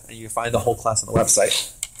 and you can find the whole class on the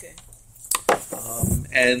website. Okay.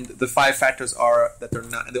 And the 5 factors are that they're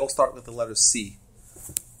not. They all start with the letter C: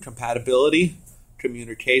 compatibility,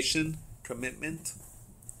 communication, commitment,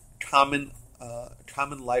 common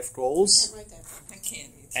life goals, I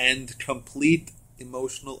can't either. and complete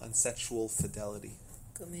emotional and sexual fidelity.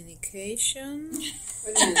 Communication,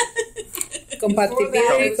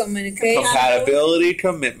 compatibility, communication, Compatibility,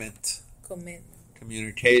 commitment, commitment.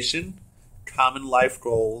 communication, common life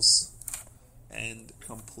goals, and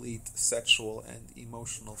complete sexual and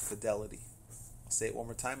emotional fidelity. I'll say it one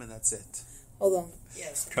more time and that's it. Hold on.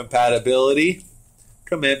 Yes. Compatibility,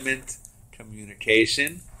 commitment,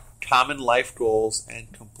 communication, common life goals,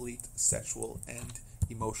 and complete sexual and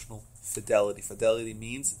emotional fidelity. Fidelity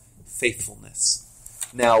means faithfulness.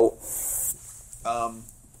 Now,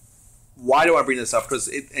 why do I bring this up? Because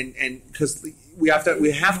we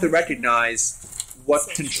have to recognize what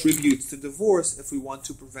contributes to divorce if we want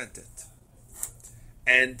to prevent it.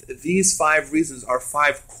 And these 5 reasons are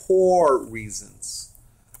 5 core reasons.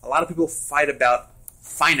 A lot of people fight about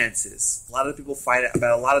finances. A lot of people fight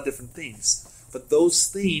about a lot of different things. But those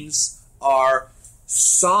things are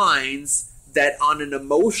signs that on an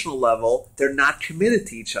emotional level, they're not committed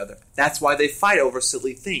to each other. That's why they fight over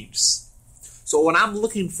silly things. So when I'm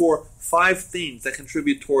looking for 5 things that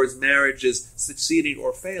contribute towards marriages succeeding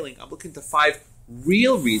or failing, I'm looking to 5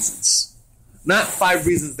 real reasons. Not 5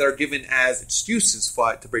 reasons that are given as excuses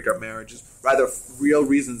to break up marriages, rather real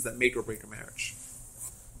reasons that make or break a marriage.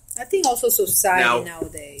 I think also society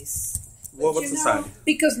nowadays. What's society?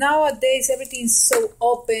 Because nowadays everything's so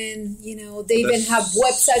open. They even have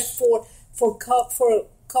websites for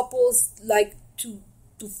couples, like to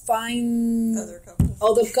find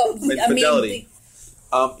other couples. Infidelity.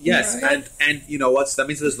 Yes, right? and you know what? That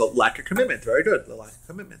means there's the lack of commitment. Very good, the lack of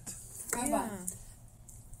commitment. Yeah.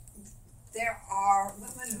 There are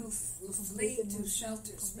women who flee to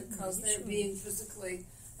shelters because they're being physically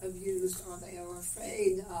abused, or they are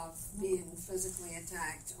afraid of being physically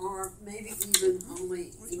attacked, or maybe even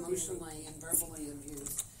only emotionally and verbally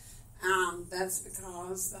abused. That's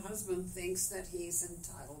because the husband thinks that he's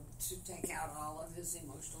entitled to take out all of his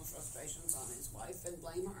emotional frustrations on his wife and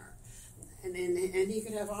blame her. And he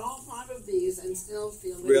could have all 5 of these and still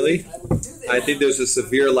feel that he's entitled to do this. I think there's a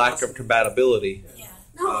severe lack of compatibility. Yeah.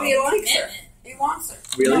 No, he likes her. He wants her.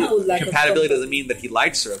 Really? Compatibility doesn't mean that he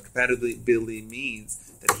likes her. Compatibility means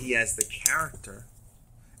that he has the character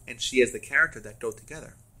and she has the character that go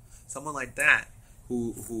together. Someone like that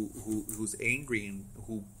who's angry and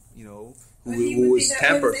who is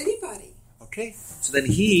tempered. With anybody. Okay. So then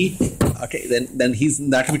then he's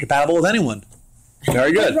not going to be compatible with anyone.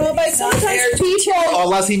 Very good. Robert, sometimes people,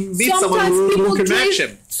 unless he meets someone who can match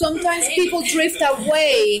him. Sometimes people drift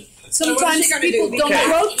away. Sometimes people don't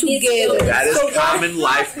grow together. That is common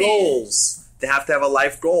life goals. They have to have a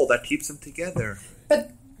life goal that keeps them together.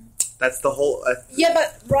 But that's the whole.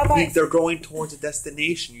 But Rabbi, they're going towards a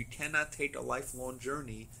destination. You cannot take a lifelong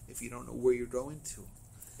journey if you don't know where you're going to.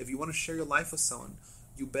 If you want to share your life with someone,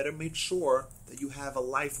 you better make sure that you have a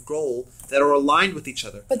life goal that are aligned with each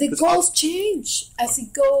other. But the goals change as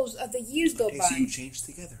it goes, as the years go by. So you change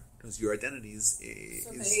together because your identity is.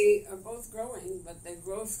 So they are both growing, but their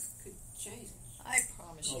growth could change. I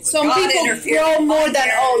promise you. Some people grow more than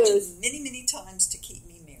others. Many, many times to keep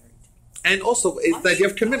me married. And also, it's the idea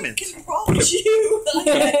of commitment. I can promise you.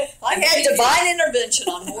 I had divine intervention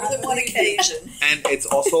on more than one occasion. And it's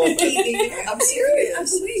also. I'm serious. I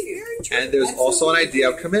believe you. And there's also an idea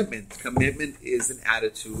of commitment. Commitment is an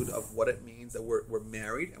attitude of what it means that we're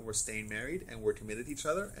married and we're staying married and we're committed to each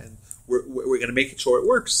other and we're going to make sure it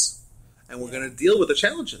works. And we're going to deal with the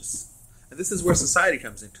challenges. And this is where society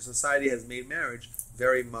comes in, because society has made marriage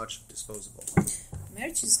very much disposable.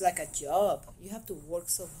 Marriage is like a job. You have to work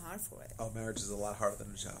so hard for it. Oh, marriage is a lot harder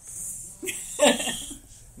than a job.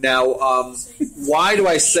 Now, why do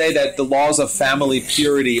I say that the laws of family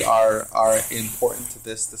purity are important to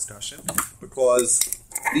this discussion? Because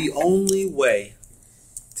the only way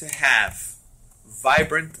to have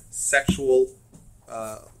vibrant sexual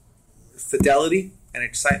fidelity and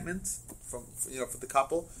excitement for the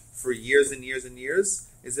couple for years and years and years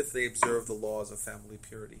is if they observe the laws of family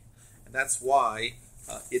purity. And that's why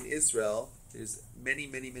in Israel there's many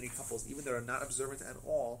couples, even that are not observant at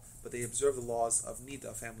all, but they observe the laws of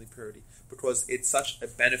nida, family purity, because it's such a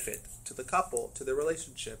benefit to the couple, to their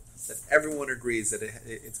relationship, that everyone agrees that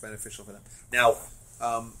it's beneficial for them. Now,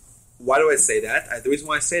 why do I say that? The reason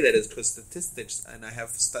why I say that is because statistics, and I have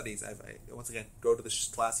studies, once again, go to the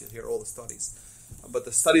class, you'll hear all the studies. But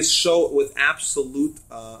the studies show with absolute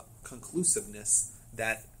conclusiveness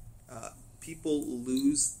that people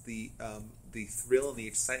lose the thrill and the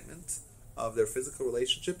excitement of their physical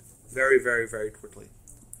relationship very, very, very quickly.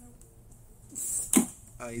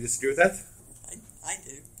 You disagree with that? I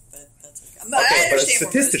do, but that's okay. But I understand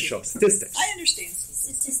statistics. I understand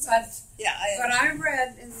statistics. But I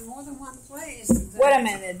read in more than one place. Wait a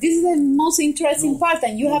minute. This is the most interesting part,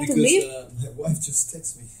 and you have to leave. My wife just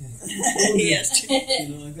texted me. Yes.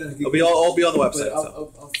 I gotta get I'll be on the website.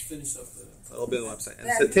 I'll finish up It'll be on the website. And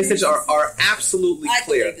statistics are absolutely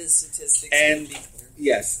clear. I believe the statistics. And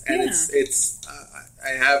yes, and it's I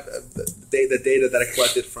have the data that I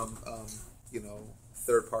collected from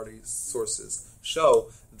third-party sources show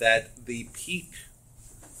that the peak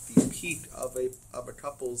of a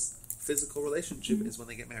couple's physical relationship is when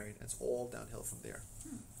they get married. It's all downhill from there,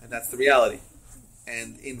 and that's the reality.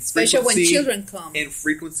 And especially when children come, in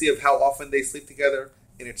frequency of how often they sleep together,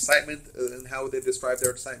 in excitement and how they describe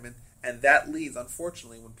their excitement, and that leads,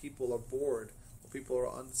 unfortunately, when people are bored, when people are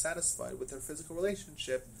unsatisfied with their physical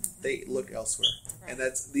relationship, they look elsewhere, and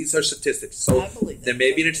these are statistics. So there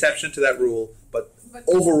may be an exception to that rule, but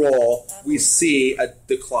overall, we see a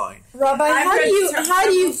decline. Rabbi, how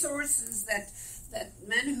do you sources that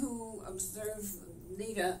men who observe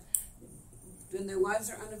nida, when their wives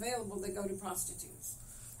are unavailable, they go to prostitutes.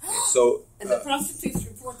 So and the prostitutes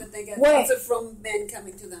report that they get lots of from men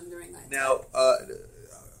coming to them during that time. Now,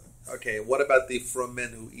 okay, what about the from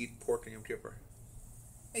men who eat pork and Yom Kippur?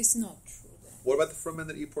 It's not true. What about the from men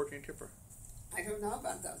that eat pork and Yom Kippur? I don't know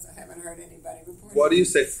about those. I haven't heard anybody report. What do you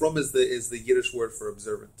say? From is the Yiddish word for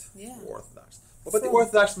observant, or Orthodox. What about the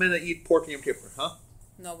Orthodox men that eat pork and Yom Kippur? Huh?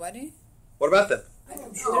 Nobody. What about them?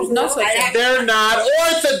 They're not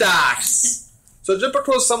Orthodox. So just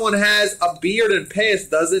because someone has a beard and past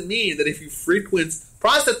doesn't mean that if he frequents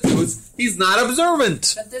prostitutes, he's not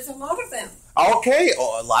observant. But there's a lot of them. Okay,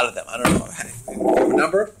 a lot of them. I don't know. A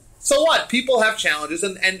number. So what? People have challenges,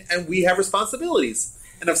 and we have responsibilities.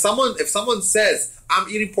 And if someone says, I'm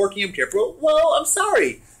eating pork and Yom Kippur, well, I'm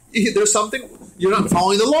sorry. There's something, you're not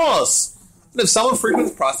following the laws. And if someone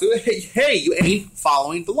frequents prostitute, hey, you ain't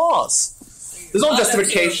following the laws. There's no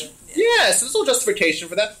justification. Yes, there's no justification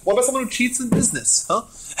for that. What about someone who cheats in business? Huh?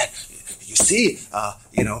 And you see,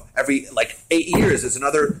 every 8 years there's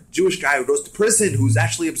another Jewish guy who goes to prison who's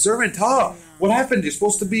actually observant. Huh? What happened? You're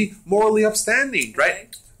supposed to be morally upstanding,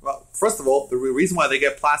 right? Well, first of all, the reason why they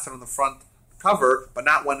get plastered on the front cover, but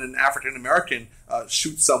not when an African American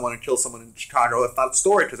shoots someone and kills someone in Chicago. That's not a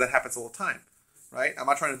story because that happens all the time, right? I'm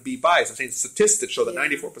not trying to be biased. I'm saying statistics show that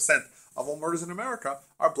 94% of all murders in America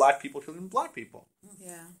are black people killing black people.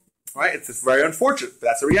 Yeah. Right? It's very unfortunate, but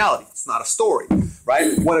that's a reality. It's not a story,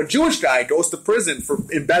 right? When a Jewish guy goes to prison for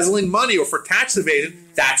embezzling money or for tax evasion,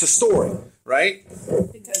 that's a story, right?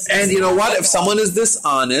 And you know what? If someone is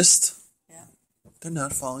dishonest, they're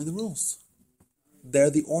not following the rules. They're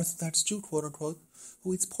the Orthodox Jew, quote unquote,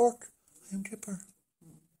 who eats pork, Yom Kippur,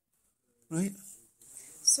 right?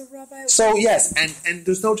 So, Rabbi. So yes, and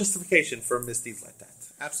there's no justification for misdeeds like that.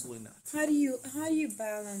 Absolutely not. How do you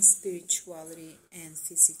balance spirituality and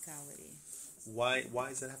physicality? Why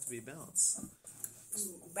does that have to be balanced?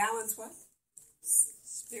 Balance what?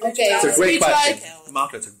 Okay, it's a great question,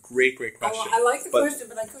 Malka. It's a great question. Oh, I like the question,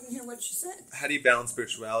 but I couldn't hear what she said. How do you balance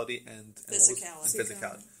spirituality and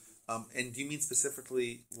physicality? And do you mean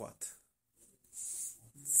specifically what?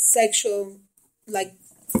 Sexual, like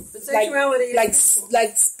sexuality, like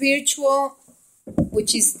spiritual,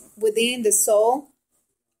 which is within the soul,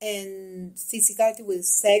 and physicality with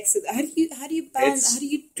sex. How do you balance?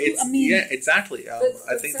 Yeah, exactly.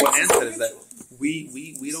 I think what Ann said is that we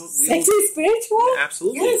don't. Sex is spiritual. Yeah,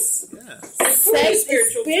 absolutely. Yes. Yeah. Sex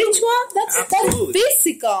is spiritual. That's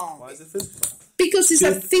physical. Why is it physical? Because it's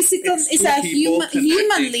a physical, it's a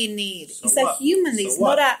humanly need. It's a humanly. It's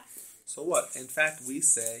not a So what? In fact, we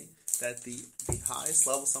say that the highest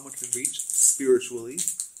level someone can reach spiritually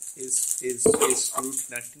is through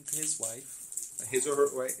connecting to his wife,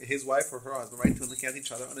 his wife or her husband, right? To looking at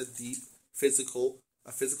each other on a deep physical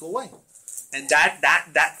way, and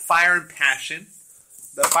that fire and passion,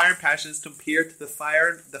 the fire and passion is compared to the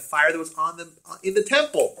fire that was on them in the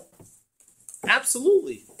temple.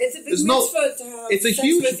 Absolutely. It's a big mitzvah to have sex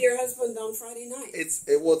with your husband on Friday night. It's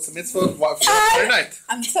a mitzvah for Friday night.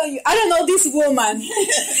 I'm telling you, I don't know this woman.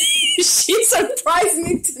 She surprised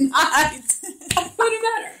me tonight. What's the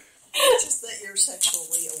matter? Just that you're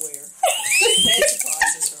sexually aware. That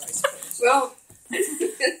surprises her, I suppose. Well,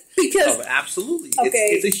 because absolutely,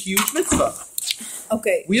 it's a huge mitzvah.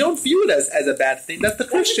 Okay, we don't view it as a bad thing. That's the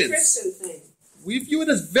Christians. That's a Christian thing. We view it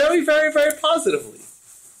as very, very, very positively.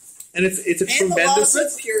 And it's a tremendous the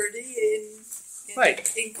laws of purity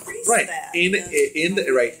increase that.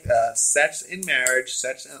 Sex in marriage,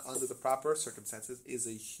 sex under the proper circumstances is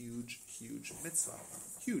a huge, huge mitzvah.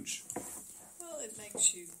 Huge. Well, it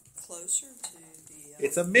makes you closer to the...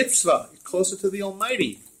 it's a mitzvah. You're closer to the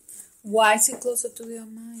Almighty. Why is it closer to the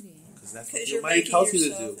Almighty? Because that's what the Almighty tells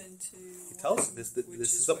you to do. He tells you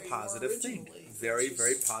this is a positive thing. Very,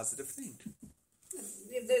 very positive thing.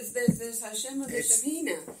 There's Hashem and there's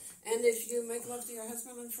Shekhinah. And if you make love to your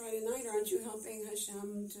husband on Friday night, aren't you helping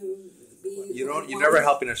Hashem to be... You're never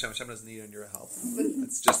helping Hashem. Hashem doesn't need your help.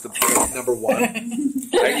 That's just the number one. Right?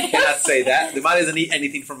 You cannot say that. The man doesn't need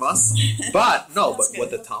anything from us. But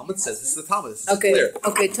what the Talmud says, this is the Talmud. This is clear.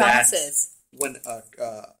 Okay, Talmud says. When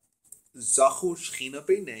Zachu Shechina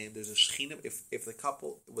B'nei, there's a Shechina, if the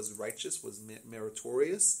couple was righteous, was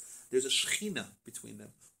meritorious, there's a Shechina between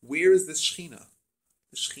them. Where is this Shechina?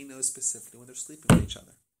 The Shechina is specifically when they're sleeping with each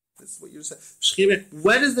other. This is what you're saying.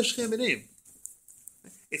 When is the Shechina name?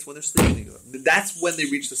 It's when they're sleeping together. That's when they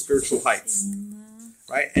reach the spiritual heights,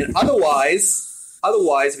 right? And otherwise,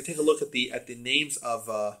 if you take a look at the names of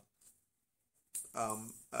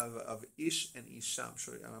Ish and Isha, I'm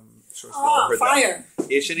sure you've heard fire.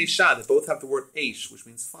 That. Ish and Isha, they both have the word Ish, which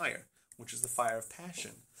means fire, which is the fire of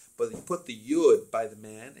passion. But you put the Yud by the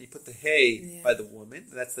man, and you put the Hey by the woman,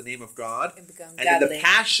 and that's the name of God. And then the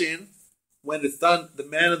passion, when it's done, the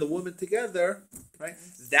man and the woman together, right?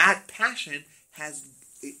 That passion has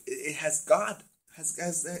God.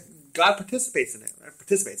 God participates in it. Right?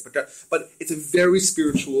 But it's a very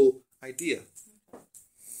spiritual idea.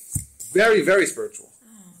 Very, very spiritual.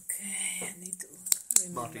 Okay, I need to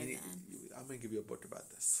remember Martin, I'm going to give you a book about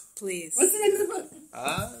this. Please. What's the name of the book?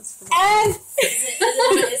 Is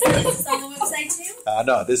this on the website too?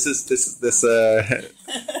 No, this.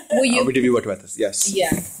 I'm going to give you a book about this. Yes.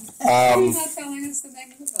 Yeah. Why are you not telling us the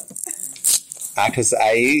name of the book? Because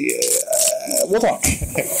we'll talk.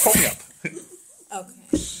 Pull me up.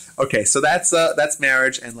 Okay. So that's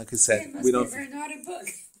marriage, and like I said, we don't. Be a very naughty book.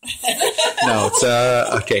 No, it's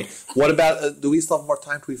okay. What about? Do we still have more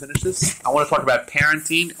time? Can we finish this? I want to talk about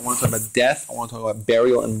parenting. I want to talk about death. I want to talk about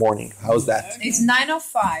burial and mourning. How's that? It's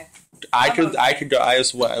 9:05. I could go. I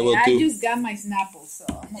will do. I just got my Snapple, so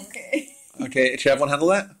I'm okay. Okay, should everyone handle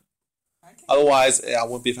that? Otherwise, I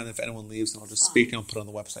won't be offended if anyone leaves, and I'll just speak and put it on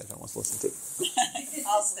the website if anyone wants to listen to it.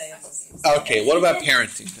 I'll stay. Okay, what about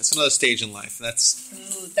parenting? That's another stage in life. I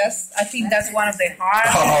think that's one of the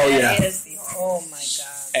hardest. Oh yeah. Oh my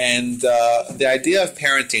God. And the idea of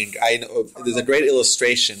parenting, I know there's a great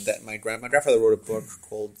illustration that my grandfather wrote a book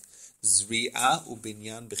called Zri'a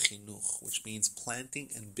Ubinyan B'Chinuch, which means planting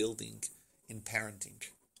and building in parenting.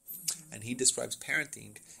 And he describes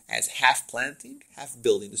parenting as half planting, half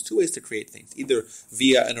building. There's two ways to create things. Either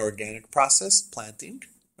via an organic process, planting,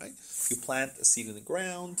 right? You plant a seed in the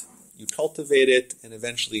ground, you cultivate it, and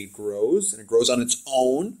eventually it grows, and it grows on its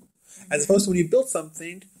own. As opposed to when you build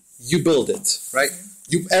something, you build it, right?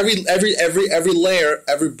 You every layer,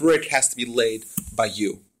 every brick has to be laid by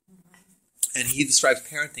you. And he describes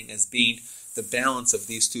parenting as being the balance of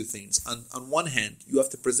these two things. On one hand, you have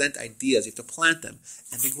to present ideas, you have to plant them,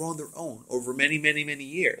 and they grow on their own over many, many, many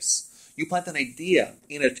years. You plant an idea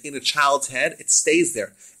in a child's head, it stays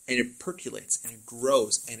there, and it percolates, and it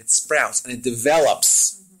grows, and it sprouts, and it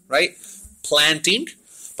develops, right? Planting,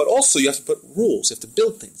 but also you have to put rules. You have to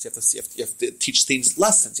build things. You have to teach things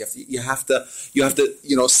lessons. You have to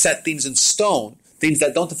set things in stone, things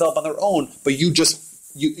that don't develop on their own, but you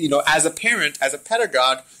as a parent, as a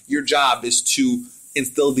pedagogue, your job is to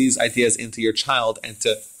instill these ideas into your child and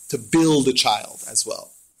to build a child as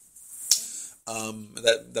well.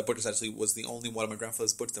 That book was the only one of my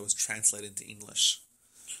grandfather's books that was translated into English.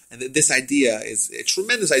 And this idea is a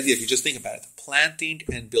tremendous idea if you just think about it: planting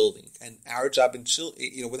and building. And our job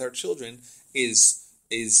with our children is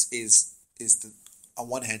to on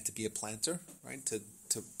one hand, to be a planter, right? To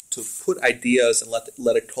put ideas and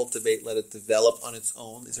let it cultivate, let it develop on its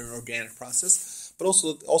own. It's an organic process, but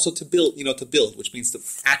also to build, which means to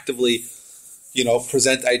actively,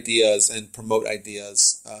 present ideas and promote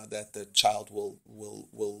ideas that the child will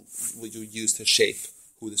use to shape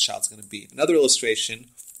who this child's going to be. Another illustration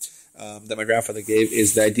that my grandfather gave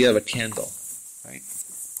is the idea of a candle, right?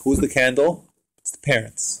 Who's the candle? It's the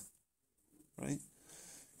parents, right?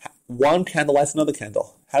 One candle lights another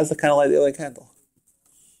candle. How does the candle light the other candle?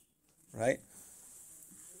 Right?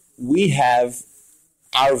 We have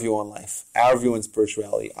our view on life, our view on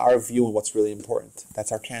spirituality, our view on what's really important.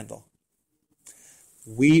 That's our candle.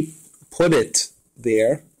 We put it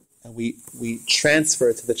there, and we transfer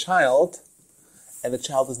it to the child, and the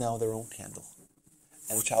child is now their own candle.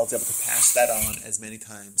 And the child is able to pass that on as many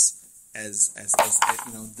times as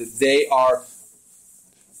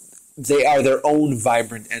they are their own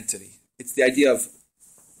vibrant entity. It's the idea of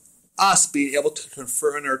us being able to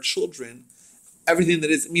confer on our children everything that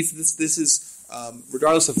is. It means this is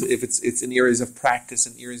regardless of if it's in areas of practice,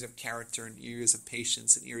 in areas of character, in areas of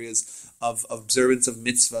patience, in areas of observance of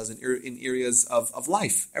mitzvahs, in areas of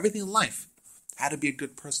life, everything in life. How to be a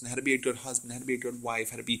good person, how to be a good husband, how to be a good wife,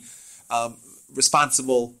 how to be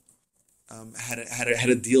responsible, how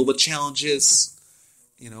to deal with challenges.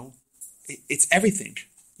 It's everything.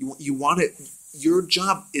 You want it. Your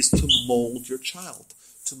job is to mold your child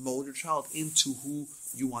into who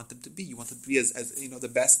you want them to be. You want them to be as the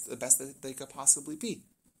best that they could possibly be.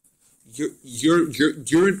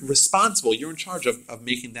 You're responsible. You're in charge of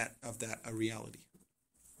making that a reality.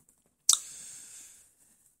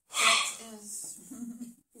 That is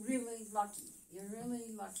really lucky. You're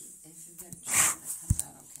really lucky if you get a child that comes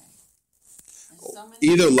out okay. So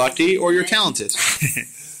Either lucky or you're talented.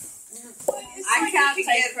 I can't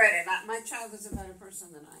take credit. My child is a better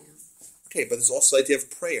person than I am. Okay, but there's also the idea of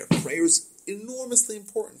prayer. Prayer is enormously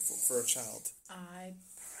important for a child.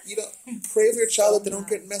 Pray for your child that they don't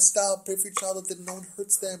get messed up. Pray for your child that no one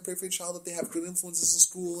hurts them. Pray for your child that they have good influences in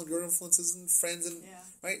school and good influences in friends.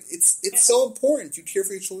 Right? It's so important. You care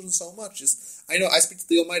for your children so much. I know I speak to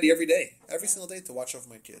the Almighty every day, every single day, to watch over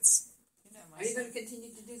my kids. Are you going to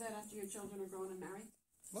continue to do that after your children are grown and married?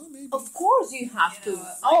 Well, maybe. Of course you have to.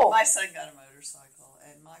 My son got a motorcycle,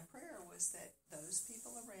 and my prayer was that those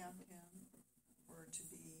people around him were to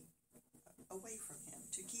be away from him,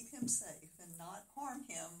 to keep him safe and not harm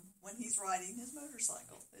him when he's riding his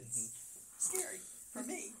motorcycle. It's scary for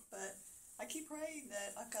me, but I keep praying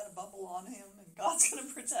that I've got a bubble on him and God's going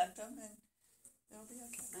to protect him and it'll be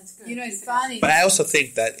okay. That's good. It's funny. But I also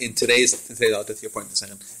think that in today's I'll get to your point in a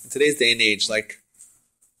second. In today's day and age,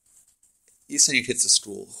 you send your kids to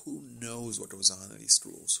school. Who knows what goes on in these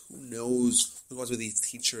schools? Who knows what goes with these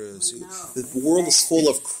teachers? The world is full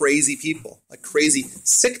of crazy people, crazy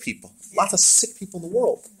sick people. Lots of sick people in the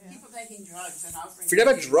world. People taking drugs and offering. Forget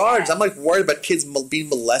about drugs. I'm worried about kids being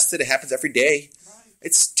molested. It happens every day.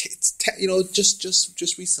 Right.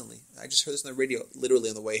 Just recently, I just heard this on the radio, literally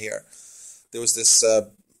on the way here. There was this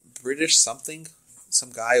British some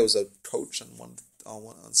guy who was a coach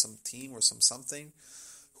on some team or something.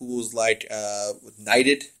 Who was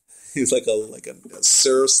knighted? He was like a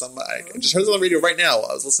sir. Somebody. I just heard it on the radio right now.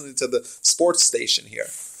 I was listening to the sports station here,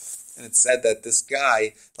 and it said that this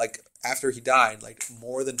guy, after he died,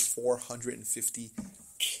 more than 450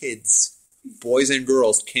 kids, boys and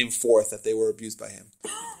girls, came forth that they were abused by him,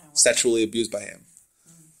 sexually abused by him.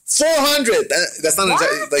 400. That's not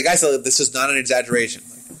the guy said this is not an exaggeration.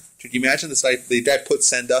 Could you imagine this? The guy put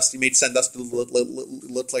Sandust. He made Sandust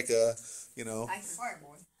look like a choir boy.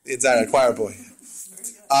 It's a choir boy.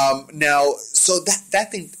 Now, so that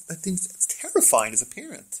thing's terrifying as a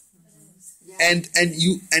parent, and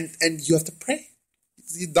you have to pray.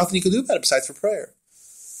 There's nothing you can do about it besides for prayer.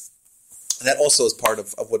 And that also is part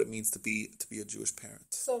of what it means to be a Jewish parent.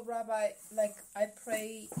 So, Rabbi, I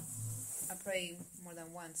pray more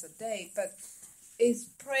than once a day, but is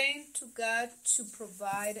praying to God to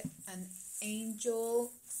provide an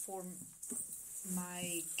angel for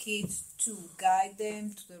my kids to guide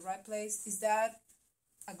them to the right place? Is that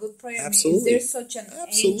a good prayer? Absolutely. Is there such an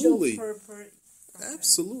angel per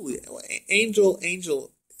Absolutely.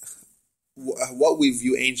 Angel. What we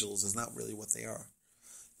view angels is not really what they are.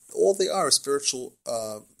 All they are spiritual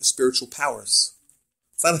powers.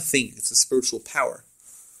 It's not a thing. It's a spiritual power.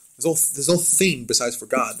 There's no thing besides for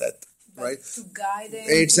God that right to guide them.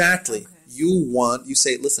 Exactly. Okay. You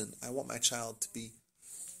say, listen, I want my child to be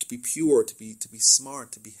pure, to be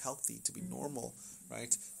smart, to be healthy, to be normal,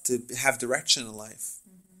 right? To have direction in life.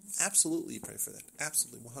 Absolutely, you pray for that.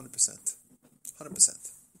 Absolutely, 100%.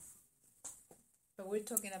 But we're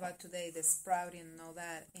talking about today the sprouting and all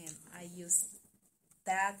that, and I use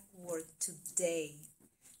that word today.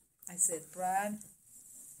 I said, Brad,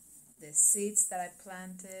 the seeds that I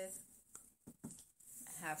planted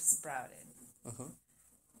have sprouted.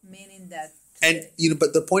 Meaning that... And,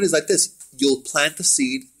 but the point is like this. You'll plant the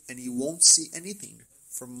seed and you won't see anything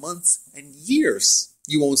for months and years.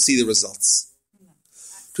 You won't see the results.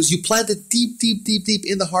 Because you plant it deep, deep, deep, deep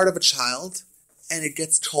in the heart of a child, and it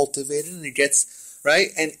gets cultivated and it gets, right?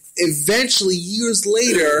 And eventually, years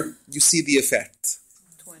later, you see the effect.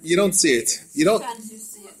 You don't see it. You don't... Sometimes you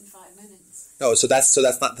see it in 5 minutes. No, so that's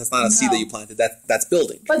not a seed that you planted. That's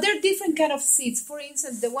building. But there are different kind of seeds. For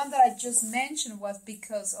instance, the one that I just mentioned was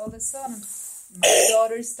because all of a sudden my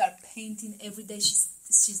daughter started painting every day.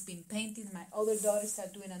 She's been painting. My other daughter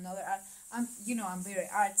started doing another art. I'm very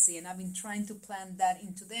artsy, and I've been trying to plant that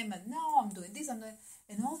into them. And now I'm doing this. And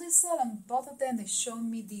all of a sudden, both of them, they show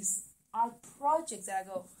me these art projects that I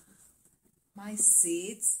go, my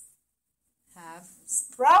seeds have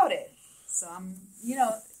sprouted. So I'm,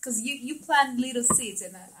 because you plant little seeds,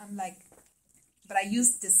 and I'm like, but I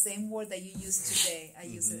use the same word that you used today. I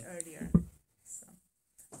used it earlier. So,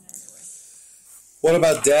 anyway. What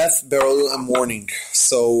about death, burial, and mourning?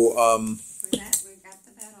 So, We got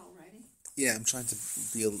to that already. yeah, I'm trying to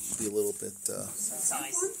be a little bit. Huh?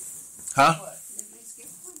 Huh? Did we skip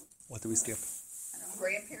one? What did we skip?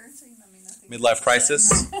 Grandparenting? I mean, I think Midlife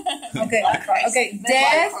crisis. Okay.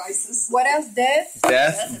 Death. crisis. What else?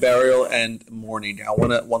 Death, burial, and mourning. I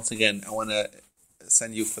want to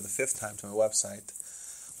send you for the 5th time to my website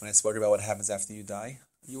when I spoke about what happens after you die.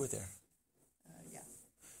 You were there. Yeah.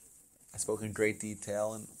 I spoke in great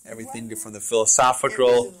detail and everything from the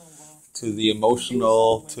philosophical to the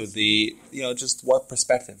emotional to the, just what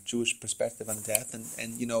perspective, Jewish perspective on death.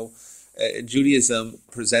 And Judaism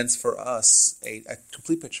presents for us a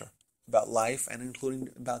complete picture about life and including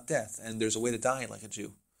about death. And there's a way to die like a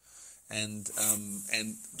Jew. And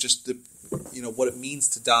just the, what it means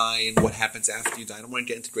to die and what happens after you die. I don't want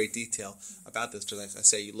to get into great detail about this because, like I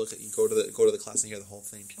say, you go to the class and hear the whole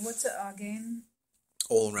thing. What's it again?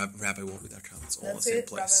 All on RabbiWolpe.com. It's all in the same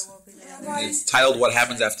place. RabbiWolpe.com. And it's titled "What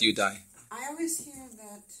Happens After You Die." I always hear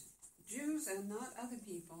that Jews and not other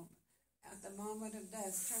people, at the moment of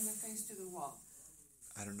death, turn their face to the wall.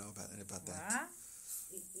 I don't know about that. What?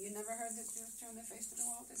 You never heard that Jews turn their face to the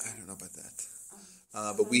wall? I don't know about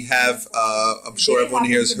that. But we have, I'm sure everyone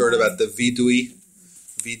here has heard about the vidui.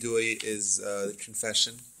 Vidui is the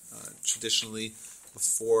confession. Traditionally,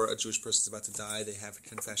 before a Jewish person is about to die, they have a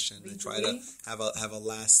confession. They try to have a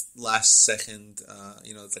last second,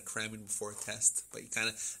 it's like cramming before a test. But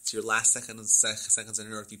it's your last seconds on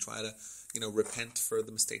earth. You try to, repent for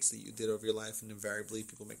the mistakes that you did over your life, and invariably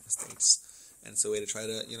people make mistakes. And it's a way to try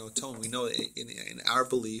to, atone. We know in our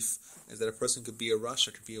belief is that a person could be a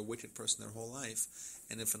rasha, could be a wicked person their whole life.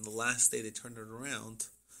 And if on the last day they turn it around,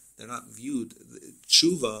 they're not viewed.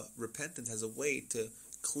 Tshuva, repentance, has a way to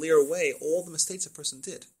clear away all the mistakes a person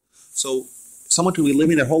did. So someone could be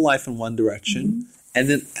living their whole life in one direction, and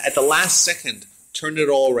then at the last second turn it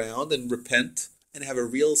all around and repent and have a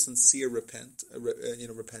real sincere repentance.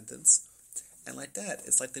 And like that,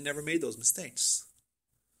 it's like they never made those mistakes.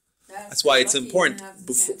 That's why it's important. To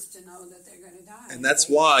know that they're going to die. And that's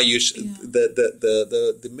why you should,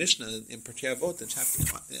 the Mishnah in Pirkei Avot, the chapter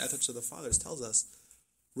Ethics of the Fathers, tells us,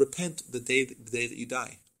 repent the day that you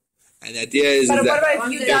die. And the idea is but that what about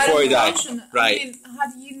if you die before you die, unconscious? right? I mean,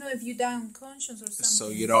 how do you know if you die unconscious or something? So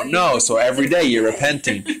you don't know. So every day you're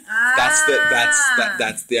repenting. That's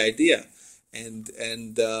the idea. And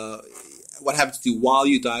what happens to you while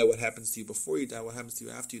you die, what happens to you before you die, what happens to you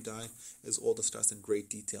after you die is all discussed in great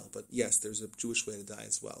detail. But yes, there's a Jewish way to die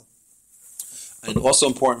as well. And also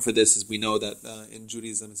important for this is we know that in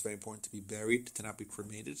Judaism it's very important to be buried, to not be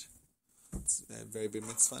cremated. It's a very big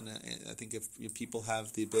mitzvah, and I think if people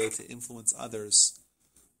have the ability to influence others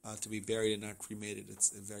to be buried and not cremated,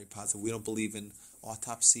 it's very positive. We don't believe in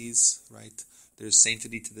autopsies, right? There's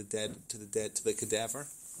sanctity to the dead, to the cadaver.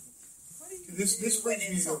 This brings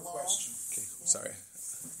me to a question. Okay, sorry.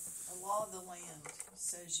 The law of the land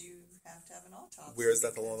says you have to have an autopsy. Where is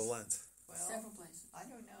that the law of the land? Well, several places. I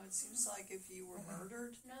don't know. It seems like if you were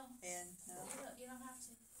murdered, No, and you don't have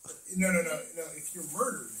to. No. If you're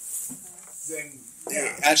murdered, then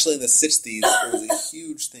yeah. Actually, in the 60s, there was a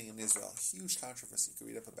huge thing in Israel, huge controversy. You can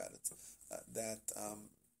read up about it.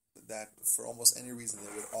 That for almost any reason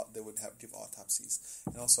they would give autopsies,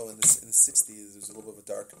 and also in the 60s, there's a little bit of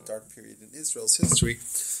a dark period in Israel's history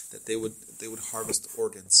that they would harvest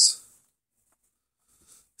organs.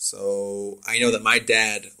 So I know that my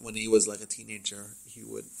dad, when he was like a teenager, he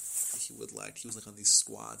he was on these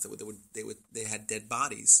squads they had dead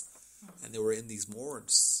bodies, and they were in these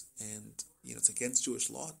morgues, and it's against Jewish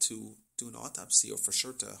law to do an autopsy, or for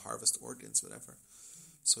sure to harvest organs, whatever.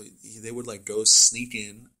 So they would go sneak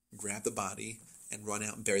in, grab the body, and run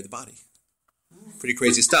out and bury the body. Pretty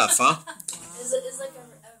crazy stuff, huh? It's like a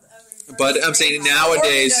but I'm saying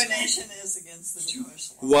nowadays, organ donation is against the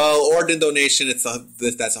Jewish law. Well, organ donation, that's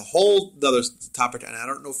a whole other topic, and I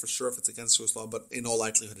don't know for sure if it's against Jewish law, but in all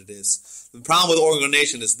likelihood it is. The problem with organ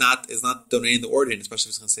donation is not donating the organ, especially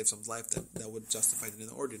if it's going to save someone's life. That would justify donating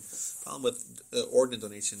the organ. The problem with organ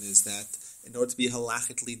donation is that in order to be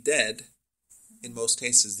halachically dead, in most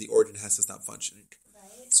cases, the organ has to stop functioning.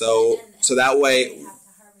 Right. So that way. They have to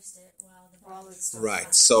harvest it while it's still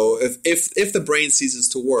Right. So if the brain ceases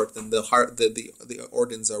to work, then the heart, the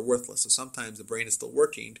organs are worthless. So sometimes the brain is still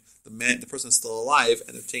working, the person is still alive,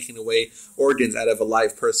 and they're taking away organs out of a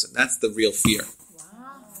live person. That's the real fear.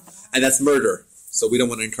 Wow. And that's murder. So we don't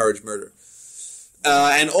want to encourage murder.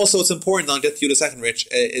 And also, it's important. I'll get to you in a second, Rich.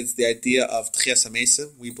 It's the idea of tchiyas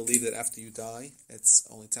hameisim. We believe that after you die, it's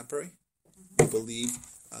only temporary. We believe.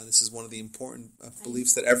 This is one of the important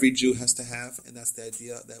beliefs that every Jew has to have, and that's the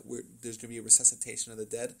idea that there's going to be a resuscitation of the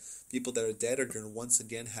dead. People that are dead are going to once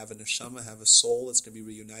again have a neshama, have a soul that's going to be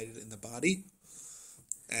reunited in the body.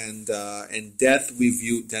 And death, we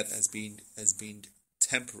view death as being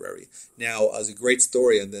temporary. Now, as a great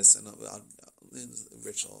story on this, and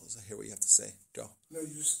Rich, I'll hear what you have to say. Go. No,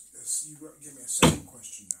 you give me a second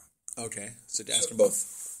question now. Okay, so ask them both.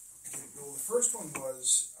 Okay, well, the first one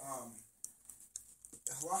was.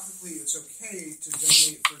 Halachically, it's okay to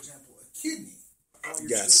donate, for example, a kidney while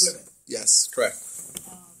you're still living. Yes, correct.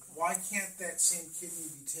 Why can't that same kidney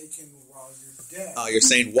be taken while you're dead? You're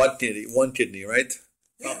saying what kidney? One kidney, right?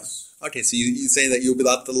 Yes. Oh. Okay, so you're saying that you'll be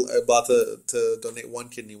allowed to donate one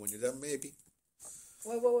kidney when you're dead? Maybe.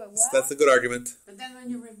 Wait, what? So that's a good argument. But then when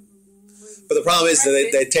you but the problem is that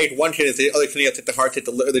they take one kidney, the other kidney, take the heart, take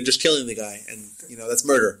the liver. They're just killing the guy, and that's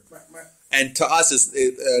murder. Right. And to us, is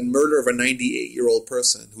a murder of a 98-year-old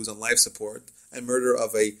person who's on life support and murder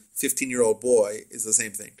of a 15-year-old boy is the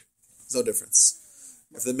same thing. There's no difference.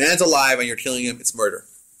 If the man's alive and you're killing him, it's murder.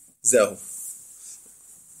 Zehu.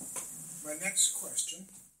 My next question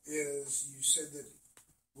is: you said that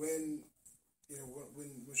when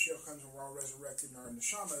Mashiach comes and we're all resurrected in our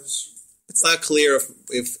neshamas. It's not clear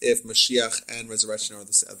if Mashiach and resurrection are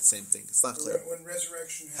the same thing. It's not clear. When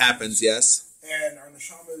resurrection happens, yes. And our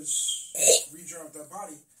neshamas rejoin with our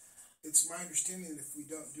body, it's my understanding that if we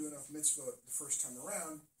don't do enough mitzvah the first time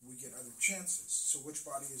around, we get other chances. So which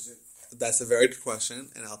body is it? That's a very good question,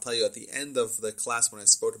 and I'll tell you at the end of the class when I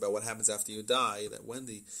spoke about what happens after you die, that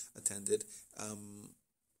Wendy attended,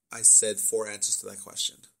 I said 4 answers to that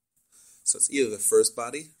question. So it's either the first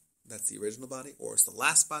body, that's the original body, or it's the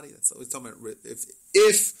last body. That's always talking about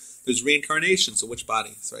if there's reincarnation. So which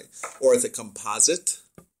body? Right? Or it's a composite,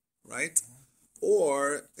 right?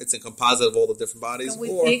 Or it's a composite of all the different bodies. Can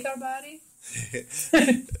we pick our body?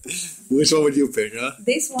 Which one would you pick, huh?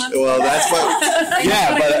 This one. Well, that's what.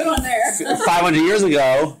 Yeah, but 500 years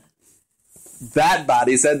ago, that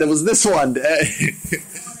body said there was this one. But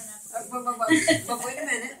wait a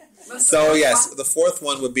minute. So yes, the fourth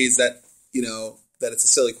one would be that that it's a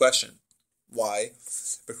silly question. Why?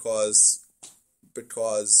 Because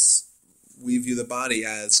we view the body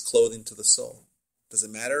as clothing to the soul. Does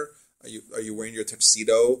it matter? Are you wearing your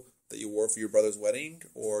tuxedo that you wore for your brother's wedding,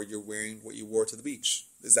 or you're wearing what you wore to the beach?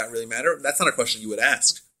 Does that really matter? That's not a question you would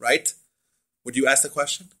ask, right? Would you ask the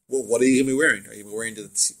question? Well, what are you going to be wearing? Are you wearing the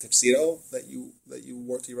tuxedo that you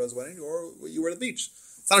wore to your brother's wedding, or what you wear to the beach?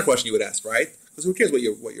 It's not a question you would ask, right? Because who cares what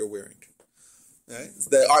you're wearing? Right?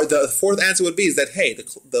 The fourth answer would be is that hey,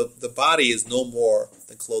 the body is no more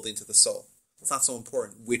than clothing to the soul. It's not so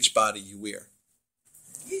important which body you wear.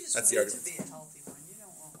 You just That's want the it argument. to be a healthy one. You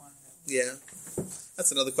don't want one that. Yeah,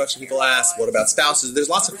 that's another question people ask. What about spouses? There's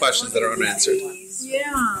lots of questions that are unanswered.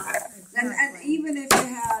 Yeah. And even if you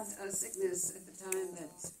had a sickness at the time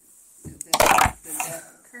that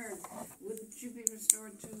death occurred, wouldn't you be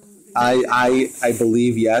restored to the I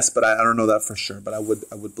believe yes, but I don't know that for sure. But I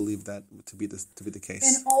would believe that to be the case.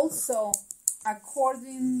 And also,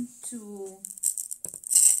 according to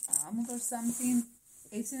or something,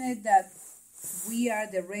 isn't it that we are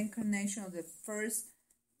the reincarnation of the first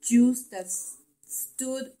Jews that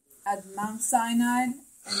stood at Mount Sinai?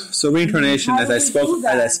 So reincarnation, as I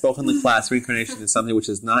spoke in the class, reincarnation is something which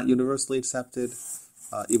is not universally accepted,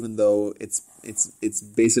 even though it's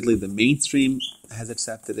basically the mainstream has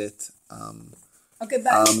accepted it. Okay,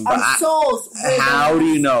 but our souls. How do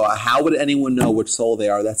you know? How would anyone know which soul they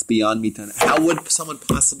are? That's beyond me to know. How would someone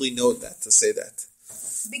possibly know that to say that?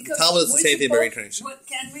 The Talmud doesn't say anything about reincarnation.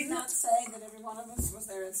 Can we not say that every one of us was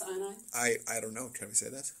there at Sinai? I don't know. Can we say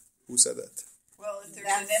that? Who said that? Well, if there's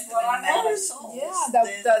an infinite amount of souls,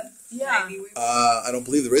 I don't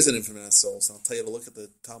believe there is an infinite amount of souls. I'll tell you to look at the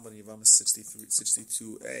Talmud Yevamos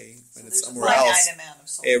 62a, and it's somewhere else.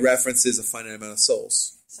 It references a finite amount of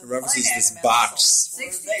souls. It references this box.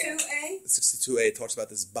 62a? 62a talks about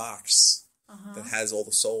this box that has all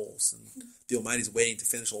the souls, and the Almighty is waiting to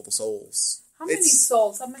finish all the souls. How many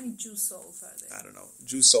souls? How many Jew souls are there? I don't know.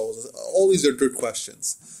 Jew souls. All these are good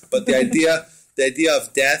questions, but the idea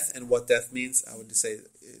of death and what death means, I would just say,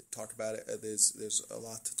 talk about it. There's a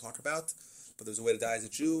lot to talk about, but there's a way to die as a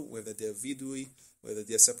Jew. We have the idea of vidui, we have the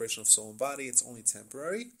idea of separation of soul and body. It's only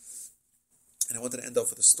temporary. And I wanted to end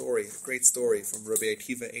off with a story, a great story from Rabbi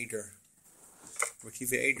Akiva Eiger. Rabbi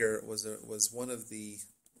Akiva Eiger was one of the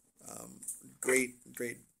great,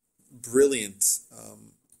 brilliant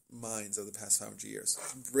minds of the past 500 years.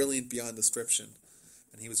 Brilliant beyond description.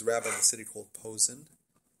 And he was a rabbi in a city called Posen.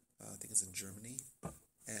 I think it's in Germany.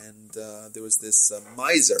 And there was this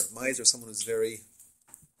miser, someone who's very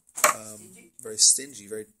stingy,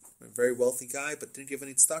 very wealthy guy, but didn't give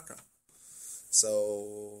any tzedakah.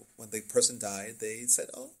 So when the person died, they said,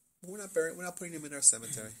 "Oh, we're not putting him in our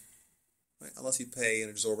cemetery, right? Unless you pay an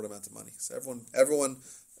exorbitant amount of money." So everyone,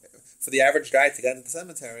 for the average guy to get into the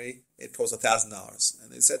cemetery, it costs $1,000.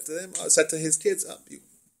 And they said to his kids,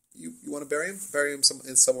 "You want to bury him? Bury him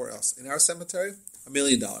somewhere else. In our cemetery, $1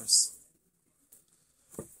 million."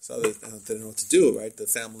 So they didn't know what to do, right? The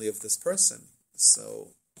family of this person.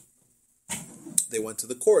 So they went to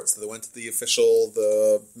the courts. They went to the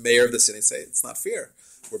mayor of the city, and say, "It's not fair.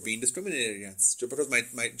 We're being discriminated against.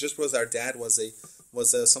 Just because our dad was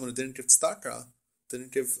someone who didn't give tzedakah,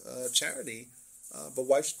 didn't give charity, but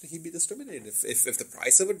why should he be discriminated? If the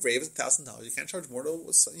price of a grave is $1,000, you can't charge more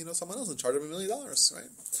to someone else and charge him $1 million, right?"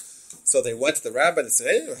 So they went to the rabbi and said,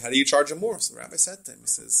 "Hey, how do you charge him more?" So the rabbi said to him, he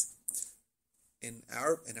says, In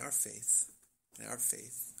our faith,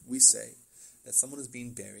 we say that someone is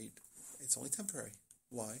being buried. It's only temporary.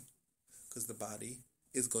 Why? Because the body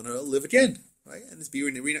is going to live again, right? And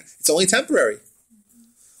it's only temporary.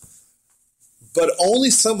 But only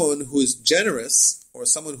someone who is generous or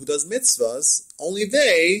someone who does mitzvahs, only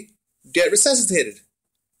they get resuscitated.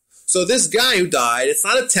 So this guy who died, it's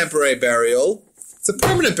not a temporary burial; it's a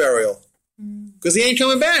permanent burial because he ain't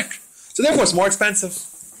coming back. So therefore, it's more expensive.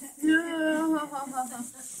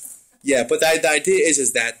 Yeah, but the idea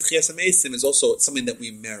is that Tchiyas HaMeisim is also something that we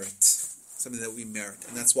merit.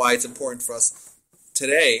 And that's why it's important for us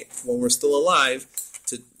today, when we're still alive,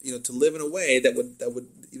 to live in a way that would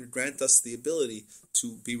grant us the ability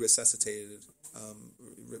to be resuscitated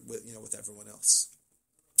with everyone else.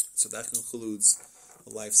 So that concludes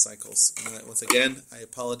the life cycles. And once again, I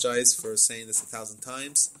apologize for saying this 1,000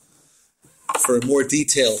 times. For more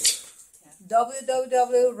detailed,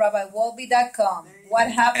 www.rabbiwolbe.com.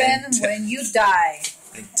 What happened when you die?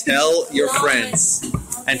 And tell your friends.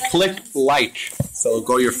 And click like. So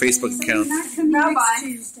go to your Facebook account.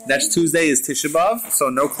 Bye-bye. Next Tuesday is Tisha B'Av, so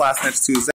no class next Tuesday.